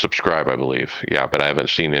subscribe, I believe. Yeah, but I haven't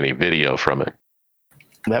seen any video from it.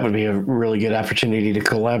 That would be a really good opportunity to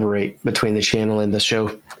collaborate between the channel and the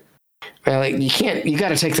show. Well, you got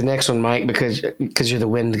to take the next one, Mike, because you're the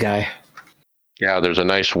wind guy. Yeah, there's a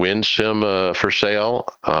nice wind sim for sale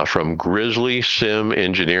from Grizzly Sim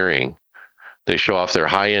Engineering. They show off their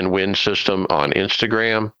high-end wind system on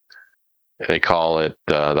Instagram. They call it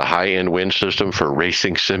the high-end wind system for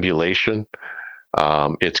racing simulation.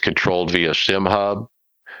 It's controlled via SimHub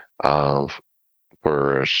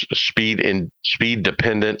for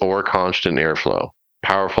speed-dependent or constant airflow.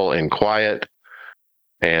 Powerful and quiet.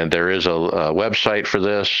 And there is a website for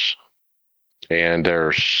this. And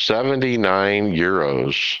they're 79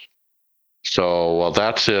 euros. So,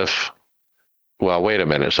 wait a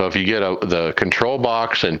minute. So if you get the control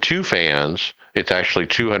box and 2 fans, it's actually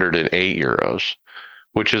 208 euros,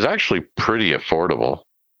 which is actually pretty affordable.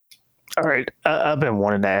 All right. I've been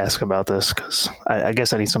wanting to ask about this because I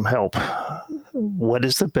guess I need some help. What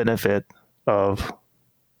is the benefit of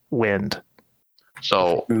wind?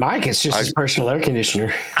 So, Mike, it's just his personal air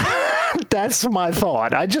conditioner. That's my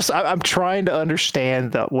thought. I'm trying to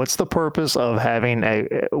understand what's the purpose of having a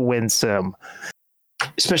wind sim,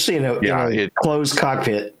 especially in a closed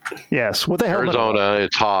cockpit. Yes. What the hell? Arizona,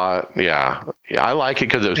 it's hot. Yeah. I like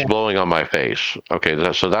it because it's blowing on my face.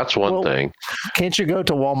 Okay, so that's one thing. Can't you go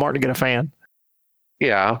to Walmart to get a fan?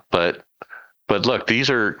 Yeah, but look, these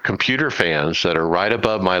are computer fans that are right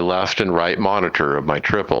above my left and right monitor of my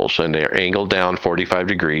triples, and they're angled down 45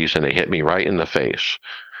 degrees, and they hit me right in the face.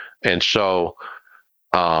 And so,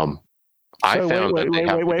 I found that they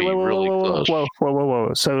have to be really close.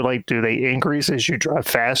 Whoa. So, like, do they increase as you drive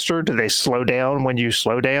faster? Do they slow down when you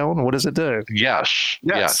slow down? What does it do? Yes,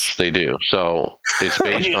 they do. So it's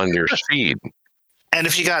based on your speed. And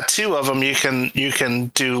if you got 2 of them, you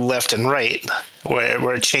can do left and right,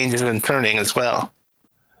 where it changes in turning as well.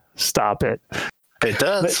 Stop it! It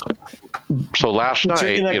does. So last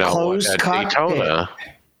night, at Daytona.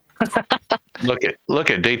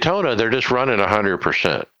 Look at Daytona, they're just running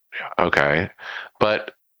 100%. Okay.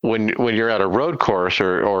 But when you're at a road course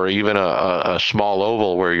or even a small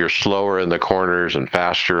oval where you're slower in the corners and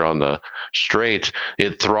faster on the straights,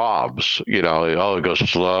 it throbs. It goes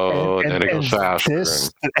slow and then it goes faster.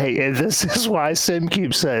 This is why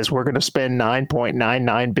SimCube says we're going to spend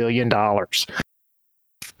 $9.99 billion.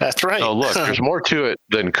 That's right. So look, there's more to it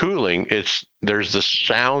than cooling. There's the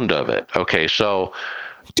sound of it. Okay, so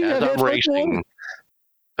as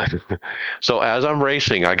I'm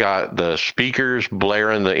racing, I got the speakers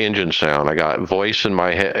blaring the engine sound. I got voice in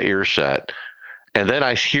my ear set, and then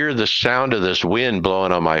I hear the sound of this wind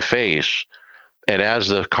blowing on my face. And as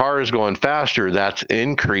the car is going faster, that's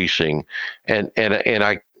increasing. And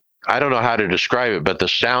I don't know how to describe it, but the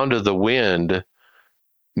sound of the wind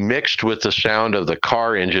mixed with the sound of the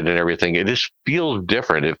car engine and everything, it just feels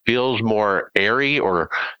different. It feels more airy or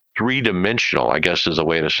 3-dimensional, I guess is a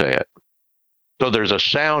way to say it. So there's a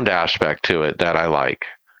sound aspect to it that I like.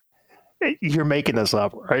 You're making this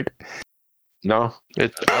up, right? No,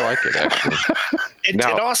 I like it actually.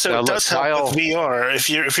 It also does help with VR.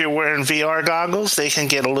 If you're wearing VR goggles, they can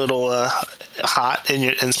get a little hot,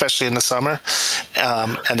 especially in the summer,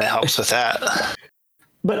 and it helps with that.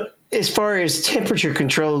 But as far as temperature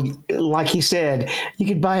control, like he said, you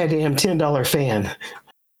could buy a damn $10 fan.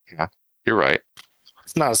 Yeah, you're right.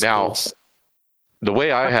 It's not as now, cool. The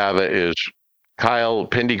way I have it is Kyle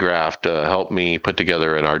Pendergraft helped me put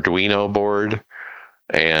together an Arduino board,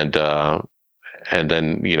 and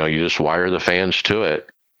then you just wire the fans to it,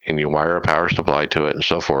 and you wire a power supply to it, and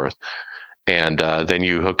so forth, and then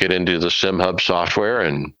you hook it into the SimHub software,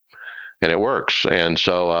 and it works. And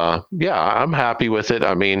so I'm happy with it.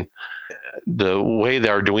 I mean, the way the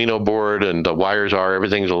Arduino board and the wires are,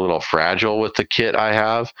 everything's a little fragile with the kit I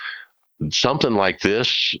have. Something like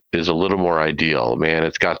this is a little more ideal, man.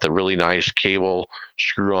 It's got the really nice cable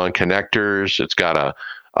screw-on connectors. It's got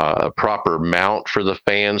a proper mount for the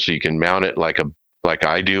fan, so you can mount it like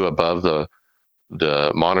I do above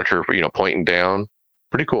the monitor, pointing down.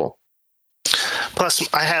 Pretty cool. Plus,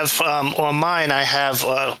 I have on mine. I have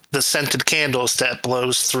the scented candles that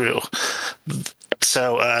blows through.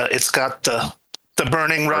 So it's got the The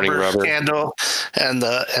burning rubber candle and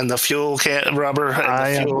the fuel rubber.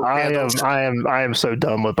 And I am so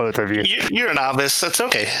dumb with both of you. You're a novice. That's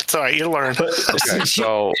okay. It's all right. You learn. Okay,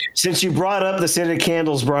 so Since you brought up the scented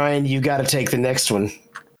candles, Brian, you got to take the next one.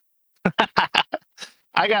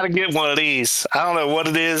 I got to get one of these. I don't know what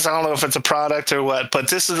it is. I don't know if it's a product or what, but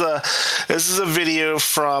this is a video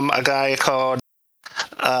from a guy called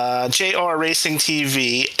JR Racing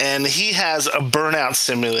TV, and he has a burnout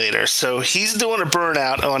simulator. So he's doing a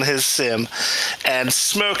burnout on his sim, and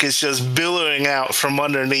smoke is just billowing out from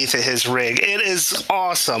underneath of his rig. It is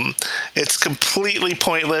awesome. It's completely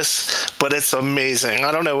pointless, but it's amazing.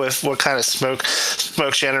 I don't know what kind of smoke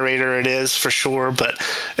generator it is for sure, but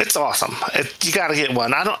it's awesome. You got to get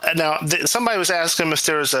one. Somebody was asking him if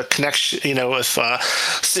there was a connection, if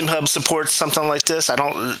SimHub supports something like this. I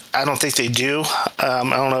don't think they do.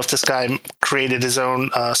 I don't know if this guy created his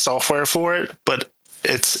own software for it, but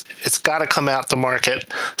it's got to come out to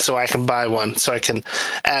market so I can buy one, so I can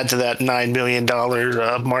add to that $9 million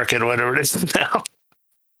market, whatever it is now.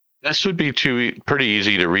 this would be pretty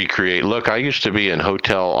easy to recreate. Look, I used to be in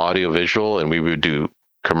hotel audiovisual, and we would do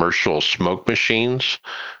commercial smoke machines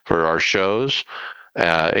for our shows.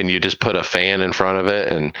 And you just put a fan in front of it,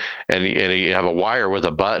 and you have a wire with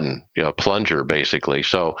a button, a plunger basically.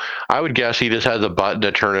 So I would guess he just has a button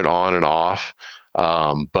to turn it on and off.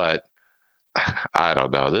 But I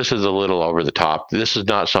don't know. This is a little over the top. This is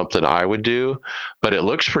not something I would do, but it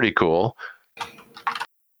looks pretty cool.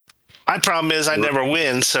 My problem is I never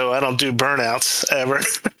win, so I don't do burnouts ever.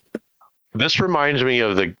 This reminds me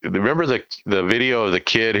of remember the video of the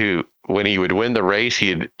kid who, when he would win the race,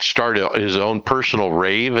 he'd start his own personal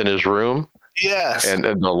rave in his room. Yes. And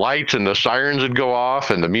the lights and the sirens would go off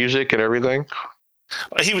and the music and everything.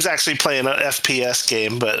 He was actually playing an FPS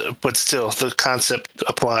game, but still, the concept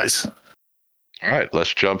applies. All right,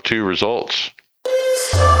 let's jump to results.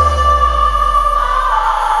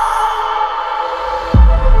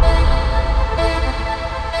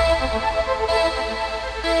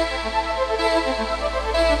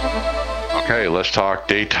 Okay, let's talk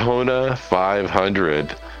Daytona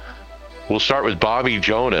 500. We'll start with Bobby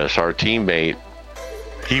Jonas, our teammate.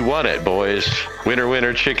 He won it, boys. Winner,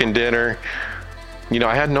 winner, chicken dinner.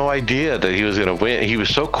 I had no idea that he was going to win. He was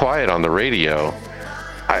so quiet on the radio.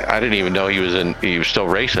 I didn't even know he was still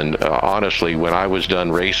racing. Honestly, when I was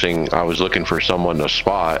done racing, I was looking for someone to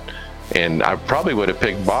spot, and I probably would have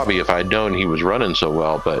picked Bobby if I'd known he was running so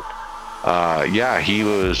well. But he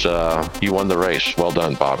won the race. Well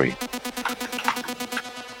done, Bobby.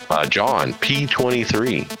 John,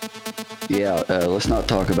 P23. Yeah, let's not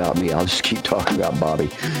talk about me. I'll just keep talking about Bobby.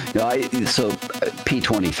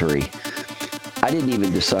 P23. I didn't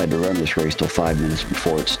even decide to run this race till 5 minutes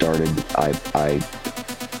before it started. I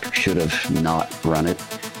should have not run it.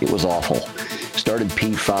 It was awful. Started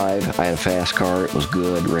P5. I had a fast car. It was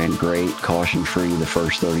good. Ran great. Caution free the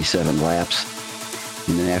first 37 laps.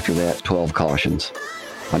 And then after that, 12 cautions.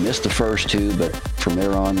 I missed the first two, but from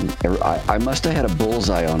there on, I must have had a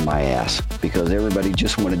bullseye on my ass because everybody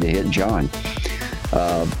just wanted to hit John.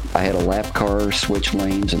 I had a lap car switch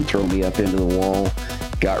lanes and throw me up into the wall.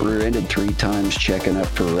 Got rear-ended 3 times checking up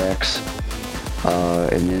for wrecks.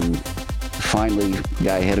 And then finally, the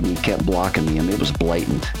guy ahead of me kept blocking me. It was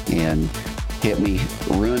blatant and hit me,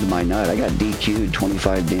 ruined my night. I got DQ'd,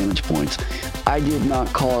 25 damage points. I did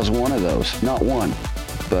not cause one of those, not one,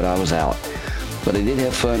 but I was out. But I did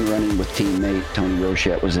have fun running with teammate. Tony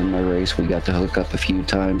Rochette was in my race. We got to hook up a few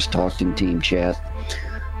times, talked in team chat,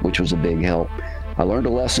 which was a big help. I learned a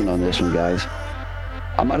lesson on this one, guys.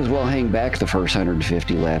 I might as well hang back the first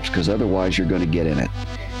 150 laps because otherwise you're going to get in it.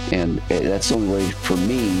 And that's the only way for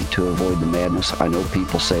me to avoid the madness. I know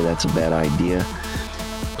people say that's a bad idea.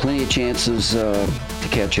 Plenty of chances to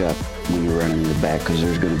catch up when you're running in the back because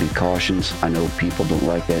there's going to be cautions. I know people don't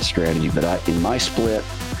like that strategy, but in my split,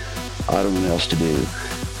 I don't know what else to do.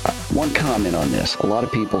 One comment on this. A lot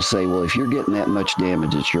of people say, well, if you're getting that much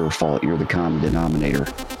damage, it's your fault. You're the common denominator.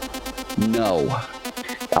 No.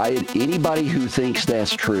 Anybody who thinks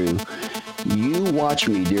that's true, you watch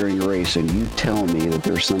me during a race and you tell me that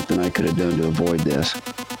there's something I could have done to avoid this.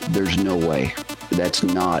 There's no way. That's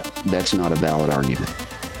not a valid argument.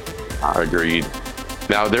 Agreed.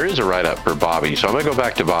 Now, there is a write-up for Bobby, so I'm going to go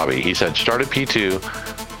back to Bobby. He said, started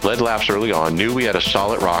P2, led laps early on, knew we had a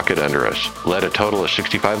solid rocket under us, led a total of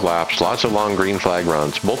 65 laps, lots of long green flag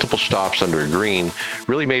runs, multiple stops under a green,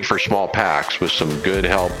 really made for small packs with some good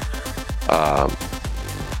help.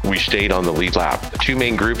 We stayed on the lead lap. The 2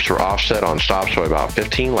 main groups were offset on stops by about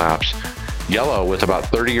 15 laps. Yellow, with about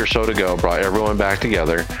 30 or so to go, brought everyone back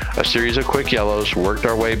together. A series of quick yellows, worked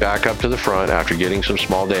our way back up to the front after getting some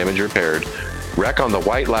small damage repaired. Wreck on the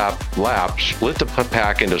white lap split the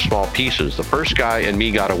pack into small pieces. The first guy and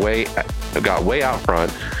me got way out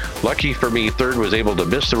front. Lucky for me, third was able to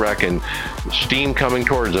miss the wreck and steam coming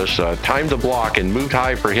towards us, timed the block and moved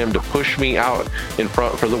high for him to push me out in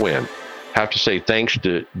front for the win. Have to say thanks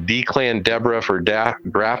to D-Clan Deborah for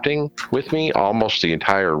drafting with me almost the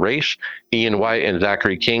entire race, Ian White and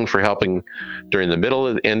Zachary King for helping during the middle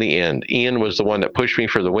and the end. Ian was the one that pushed me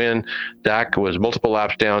for the win. Zach was multiple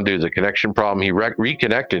laps down due to the connection problem. He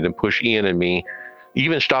reconnected and pushed Ian and me,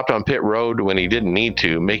 even stopped on pit road when he didn't need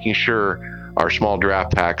to, making sure our small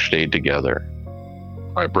draft pack stayed together.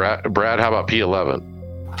 All right, Brad, how about P11?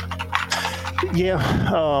 Yeah,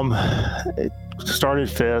 started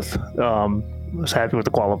fifth. Was happy with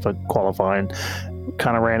the qualifying.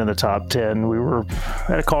 Kind of ran in the top 10. We were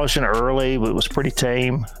at a caution early, but it was pretty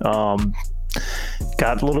tame.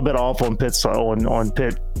 Got a little bit off on pit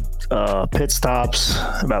stops.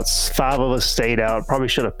 About 5 of us stayed out. Probably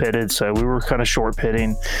should have pitted, so we were kind of short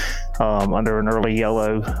pitting under an early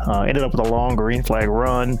yellow. Ended up with a long green flag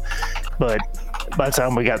run, but by the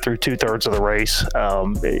time we got through 2/3 of the race,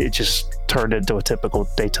 it just turned into a typical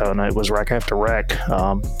Daytona. It was wreck after wreck.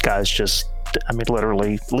 Guys just,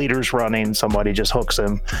 literally leaders running, somebody just hooks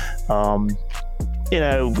him.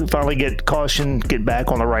 We finally get caution, get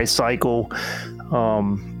back on the right cycle.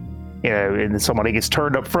 And then somebody gets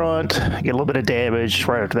turned up front, get a little bit of damage.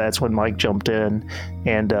 Right after that's when Mike jumped in.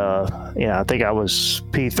 And, I think I was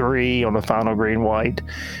P3 on the final green white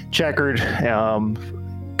checkered.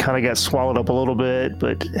 Kind of got swallowed up a little bit,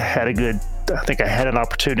 but I think I had an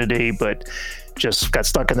opportunity, but just got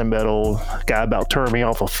stuck in the middle. Guy about turned me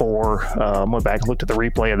off a 4. Went back and looked at the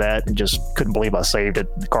replay of that and just couldn't believe I saved it.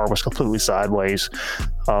 The car was completely sideways.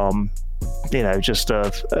 I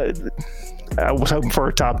was hoping for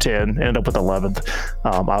a top 10, ended up with 11th.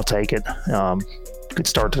 I'll take it. Good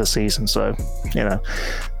start to the season. So,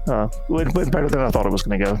 went better than I thought it was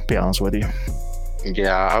going to go, to be honest with you.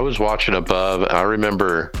 Yeah, I was watching above. I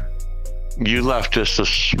remember you left just the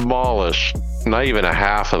smallest, not even a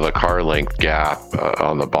half of a car length gap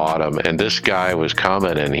on the bottom. And this guy was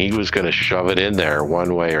coming and he was going to shove it in there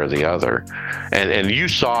one way or the other. And you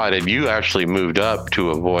saw it and you actually moved up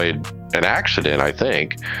to avoid an accident, I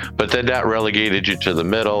think. But then that relegated you to the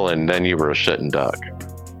middle and then you were a sitting duck.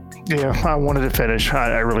 Yeah, I wanted to finish.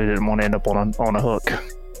 I really didn't want to end up on a hook.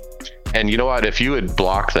 And you know what? If you had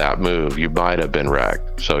blocked that move, you might have been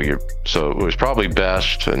wrecked. So it was probably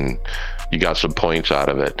best, and you got some points out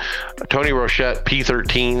of it. Tony Rochette,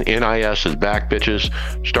 P13, NIS is back, bitches.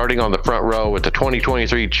 Starting on the front row with the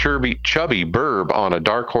 2023 Chubby Burb on a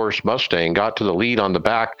Dark Horse Mustang, got to the lead on the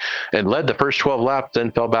back and led the first 12 laps,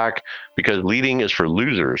 then fell back because leading is for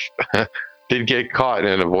losers. Did get caught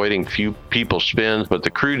in avoiding few people's spins, but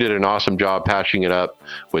the crew did an awesome job patching it up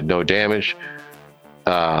with no damage.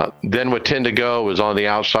 Then with 10 to go, was on the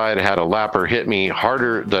outside, had a lapper hit me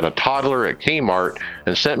harder than a toddler at Kmart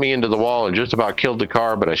and sent me into the wall and just about killed the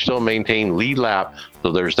car, but I still maintain lead lap.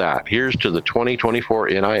 So there's that. Here's to the 2024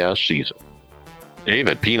 NIS season.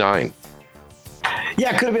 David, P9.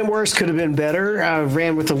 Yeah, could have been worse, could have been better.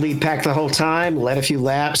 Ran with the lead pack the whole time, led a few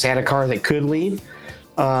laps, had a car that could lead.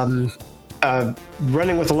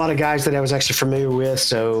 Running with a lot of guys that I was actually familiar with,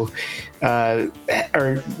 so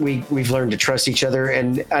we've learned to trust each other.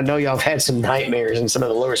 And I know y'all have had some nightmares in some of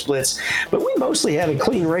the lower splits, but we mostly had a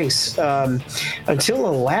clean race until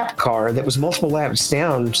a lap car that was multiple laps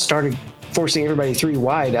down started forcing everybody 3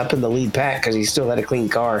 wide up in the lead pack because he still had a clean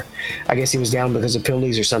car. I guess he was down because of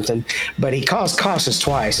penalties or something, but he caused cautions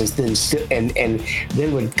twice and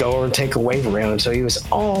then would go over and take a wave around. So he was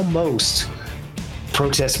almost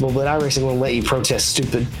protestable, but iRacing won't let you protest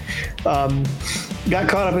stupid. Got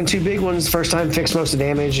caught up in 2 big ones. First time fixed most of the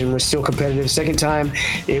damage and was still competitive. Second time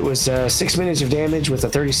it was 6 minutes of damage with a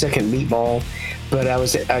 30-second meatball, but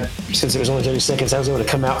since it was only 30 seconds, I was able to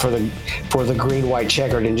come out for the green white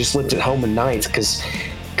checkered and just lift it home in 9th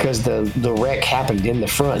because the wreck happened in the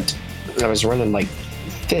front. I was running like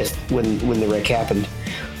 5th when the wreck happened,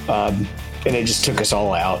 and it just took us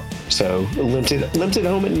all out. So limped it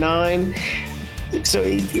home at 9. So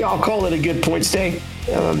I'll call it a good points day.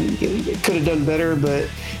 It could have done better, but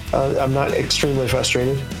I'm not extremely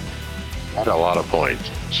frustrated. Had a lot of points.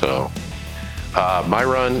 So my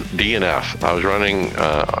run, DNF. I was running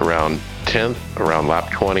around 10th, around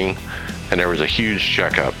lap 20, and there was a huge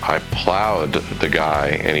checkup. I plowed the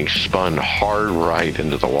guy, and he spun hard right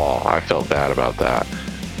into the wall. I felt bad about that.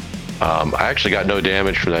 I actually got no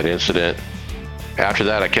damage for that incident. After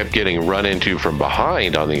that, I kept getting run into from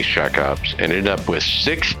behind on these checkups and ended up with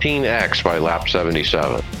 16x by lap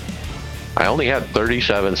 77. I only had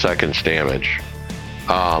 37 seconds damage.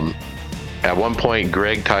 At one point,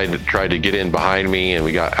 Greg tried to get in behind me, and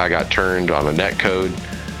I got turned on a net code.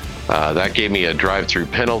 That gave me a drive-through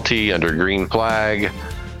penalty under green flag.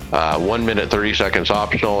 1 minute 30 seconds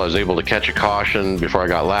optional. I was able to catch a caution before I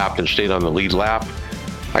got lapped and stayed on the lead lap.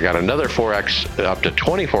 I got another 4X up to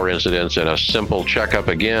 24 incidents and a simple checkup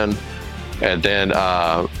again. And then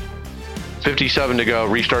 57 to go,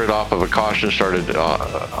 restarted off of a caution, started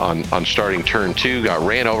on starting turn 2, got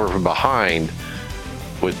ran over from behind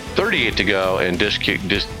with 38 to go and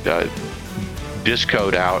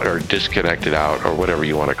discode out or disconnected out or whatever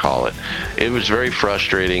you want to call it. It was very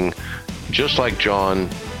frustrating. Just like John,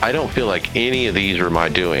 I don't feel like any of these are my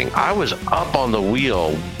doing. I was up on the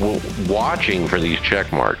wheel watching for these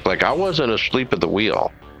check marks. Like, I wasn't asleep at the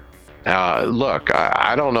wheel. Look,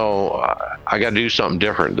 I don't know. I got to do something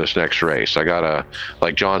different this next race. I got to,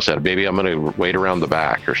 like John said, maybe I'm going to wait around the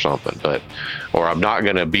back or something, or I'm not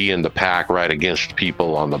going to be in the pack right against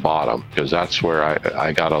people on the bottom, because that's where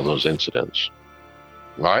I got all those incidents.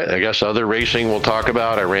 All right, I guess other racing we'll talk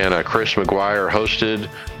about. I ran a Chris McGuire hosted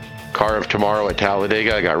Car of Tomorrow at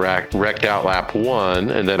Talladega. I got wrecked out lap 1,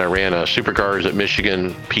 and then I ran a Supercars at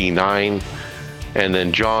Michigan P9. And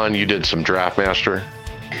then John, you did some Draftmaster.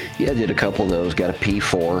 Yeah, I did a couple of those. Got a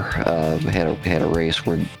P4. Had a race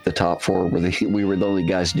where the top 4 we were the only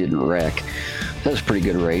guys who didn't wreck. That was a pretty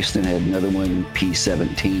good race. Then had another one,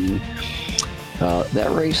 P17.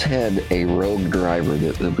 That race had a rogue driver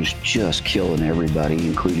that was just killing everybody,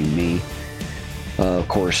 including me. Of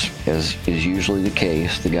course, as is usually the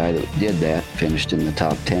case, the guy that did that finished in the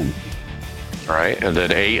top 10. All right, and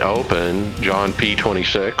then A Open, John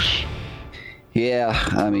P26. Yeah,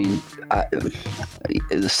 I mean,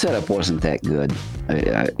 the setup wasn't that good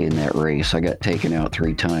in that race. I got taken out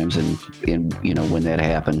 3 times, and when that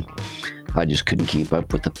happened, I just couldn't keep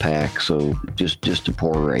up with the pack. So just a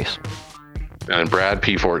poor race. And Brad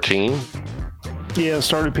P14. Yeah,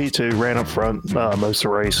 started P2, ran up front most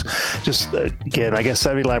of the race. Just, again, I guess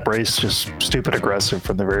 70-lap race, just stupid aggressive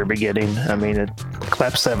from the very beginning. I mean, at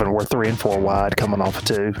lap 7, we're 3 and 4 wide coming off of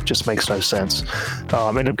 2. Just makes no sense.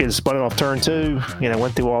 Ended up getting spun off turn 2.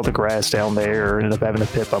 Went through all the grass down there. Ended up having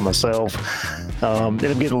to pit by myself.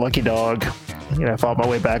 Ended up getting a lucky dog. Fought my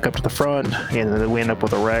way back up to the front, and then we end up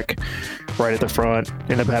with a wreck right at the front.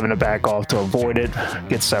 End up having to back off to avoid it,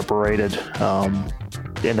 get separated.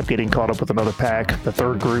 End up getting caught up with another pack, the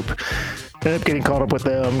third group. End up getting caught up with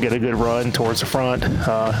them, get a good run towards the front.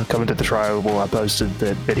 Coming to the tri-oval, I posted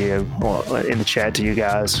that video in the chat to you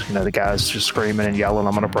guys. The guys just screaming and yelling,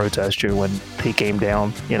 "I'm going to protest you," when he came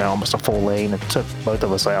down, almost a full lane and took both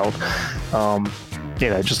of us out.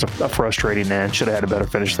 Just a frustrating end. Should have had a better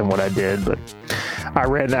finish than what I did, but I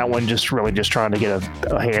ran that one just trying to get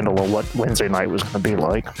a handle of what Wednesday night was going to be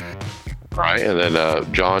like. All right, and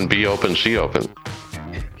then John, B Open, C Open.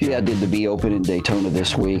 Yeah, I did the B Open in Daytona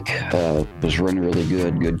this week. Was running really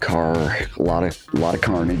good car. A lot of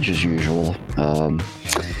carnage as usual.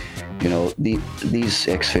 These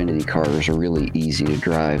Xfinity cars are really easy to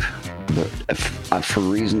drive, but for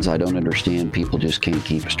reasons I don't understand, people just can't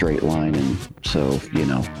keep a straight line, and so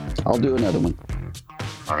I'll do another one.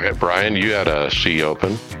 All right, Brian, you had a C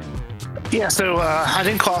Open. Yeah, so I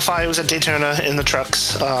didn't qualify. It was at Daytona in the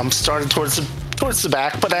trucks. Started towards the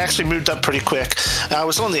back, but I actually moved up pretty quick. I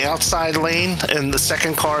was on the outside lane in the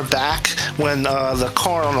second car back when the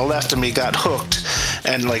car on the left of me got hooked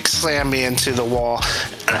and slammed me into the wall.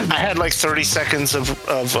 I had 30 seconds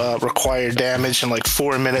of required damage and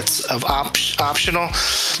 4 minutes of optional.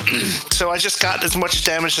 So I just got as much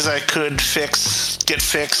damage as I could get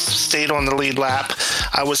fixed, stayed on the lead lap.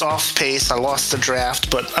 I was off pace. I lost the draft,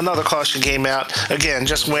 but another caution came out. Again,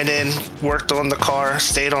 just went in, worked on the car,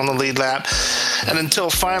 stayed on the lead lap. And until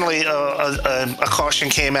finally a caution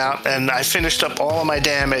came out, and I finished up all of my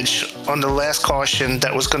damage on the last caution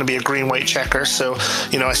that was going to be a green-white checker. So,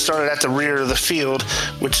 I started at the rear of the field,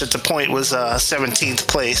 which at the point was 17th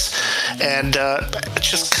place, and it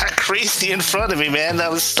just got crazy in front of me, man.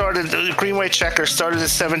 The green-white checker started at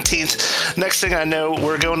 17th. Next thing I know,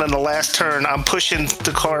 we're going in the last turn. I'm pushing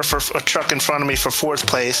the car for a truck in front of me for 4th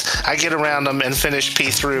place. I get around them and finish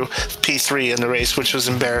P3 in the race, which was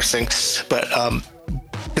embarrassing. But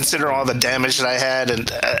consider all the damage that I had and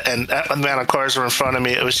the amount of cars were in front of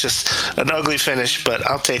me, it was just an ugly finish, but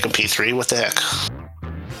I'll take a P3. What the heck?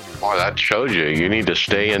 Well, that shows you need to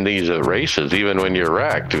stay in these races even when you're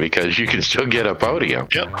wrecked, because you can still get a podium.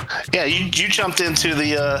 Yep. Yeah, you jumped into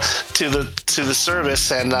the to the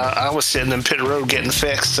service, and I was sitting in pit road getting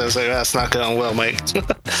fixed. So I was like, that's not going well, mate.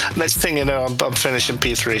 Next thing you know, I'm finishing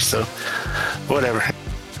P3. So whatever.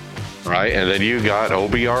 Right, and then you got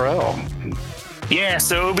OBRL. Yeah,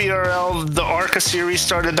 so OBRL, the ARCA series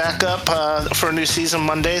started back up for a new season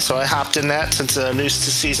Monday, so I hopped in that since the new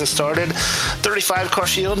season started. 35-car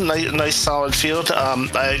field, nice solid field.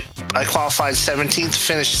 I qualified 17th,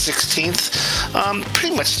 finished 16th.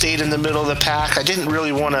 Pretty much stayed in the middle of the pack. I didn't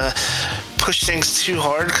really want to push things too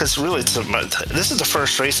hard because really this is the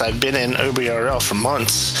first race I've been in OBRL for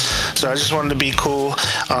months, so I just wanted to be cool.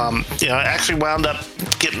 I actually wound up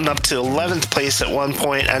getting up to 11th place at one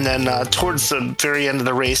point, and then towards the very end of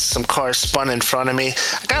the race, some cars spun in front of me.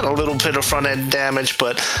 I got a little bit of front end damage,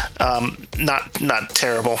 but not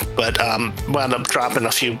terrible. But wound up dropping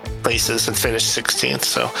a few places and finished 16th.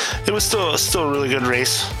 So it was still a really good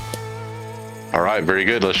race. All right, very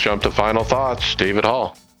good. Let's jump to final thoughts. David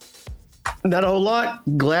Hall. Not a whole lot.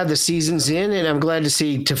 Glad the season's in, and I'm glad to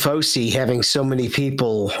see Tifosi having so many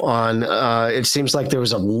people on. It seems like there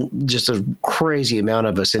was just a crazy amount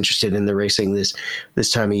of us interested in the racing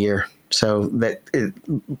this time of year. So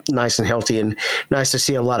nice and healthy, and nice to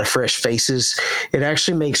see a lot of fresh faces. It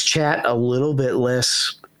actually makes chat a little bit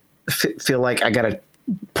less feel like I got to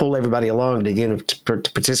pull everybody along to get to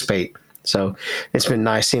participate. So it's been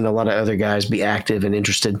nice seeing a lot of other guys be active and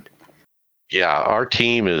interested. Yeah, our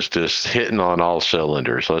team is just hitting on all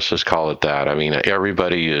cylinders. Let's just call it that. I mean,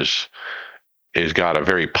 everybody is got a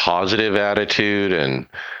very positive attitude, and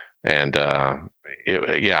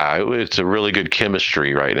it's a really good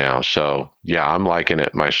chemistry right now. So yeah, I'm liking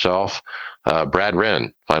it myself. Brad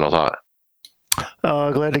Wren, final thought.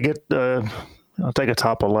 Glad to get. I'll take a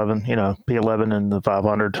top 11. P11 and the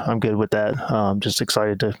 500. I'm good with that. Just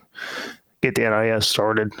excited to get the NIS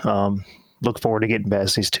started. Look forward to getting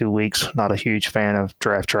past these 2 weeks. Not a huge fan of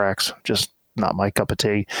draft tracks, just not my cup of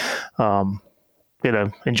tea.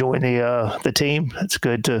 Enjoying the team. It's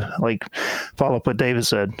good to follow up what David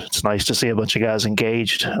said. It's nice to see a bunch of guys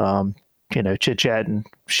engaged, chit chat and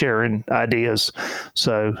sharing ideas.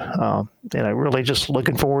 So, really just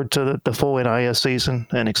looking forward to the full NIS season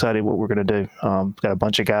and excited what we're going to do. Got a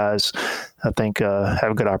bunch of guys I think have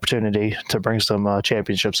a good opportunity to bring some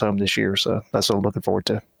championships home this year. So that's what I'm looking forward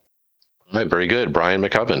to. All right, very good. Brian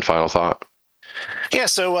McCubbin, final thought. Yeah,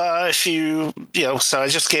 so so I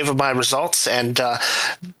just gave him my results, and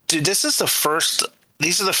these are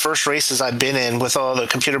the first races I've been in with all the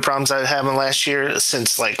computer problems I had last year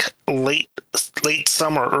since late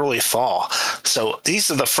summer, early fall. So these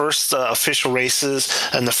are the first official races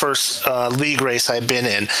and the first league race I've been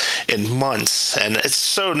in months, and it's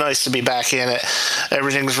so nice to be back in it.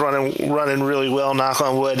 Everything's running really well, knock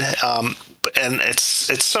on wood. And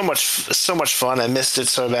it's so much fun. I missed it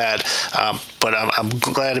so bad, but I'm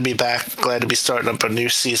glad to be back. Glad to be starting up a new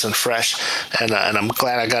season fresh, and I'm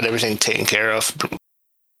glad I got everything taken care of.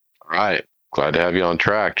 All right, glad to have you on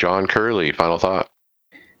track, John Curley. Final thought.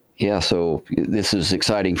 Yeah, so this is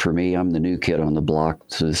exciting for me. I'm the new kid on the block,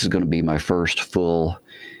 so this is going to be my first full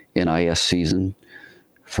NIS season.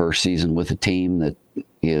 First season with a team that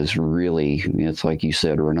is really, it's like you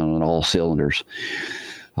said, running on all cylinders.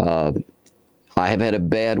 I have had a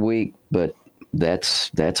bad week, but that's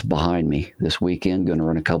behind me. This weekend, going to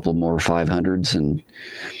run a couple more 500s, and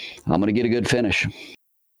I'm going to get a good finish.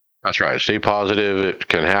 That's right. Stay positive. It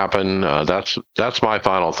can happen. That's my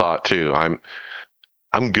final thought too.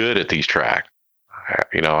 I'm good at these tracks,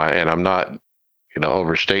 and I'm not,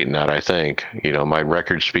 overstating that. I think, my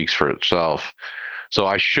record speaks for itself. So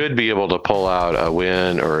I should be able to pull out a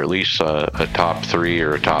win, or at least a top 3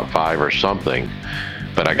 or a top 5 or something.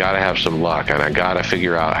 But I got to have some luck, and I got to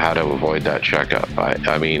figure out how to avoid that checkup.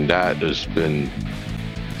 I mean, that has been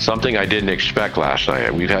something I didn't expect last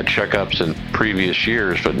night. We've had checkups in previous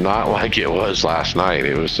years, but not like it was last night.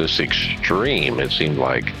 It was just extreme, it seemed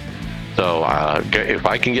like. So if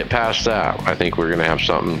I can get past that, I think we're going to have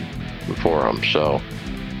something for them. So,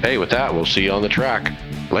 hey, with that, we'll see you on the track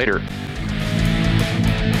later.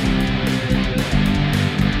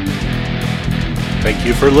 Thank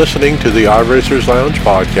you for listening to the iRacers Lounge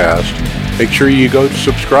podcast. Make sure you go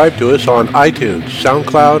subscribe to us on iTunes,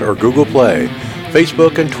 SoundCloud, or Google Play,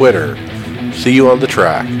 Facebook, and Twitter. See you on the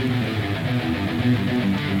track.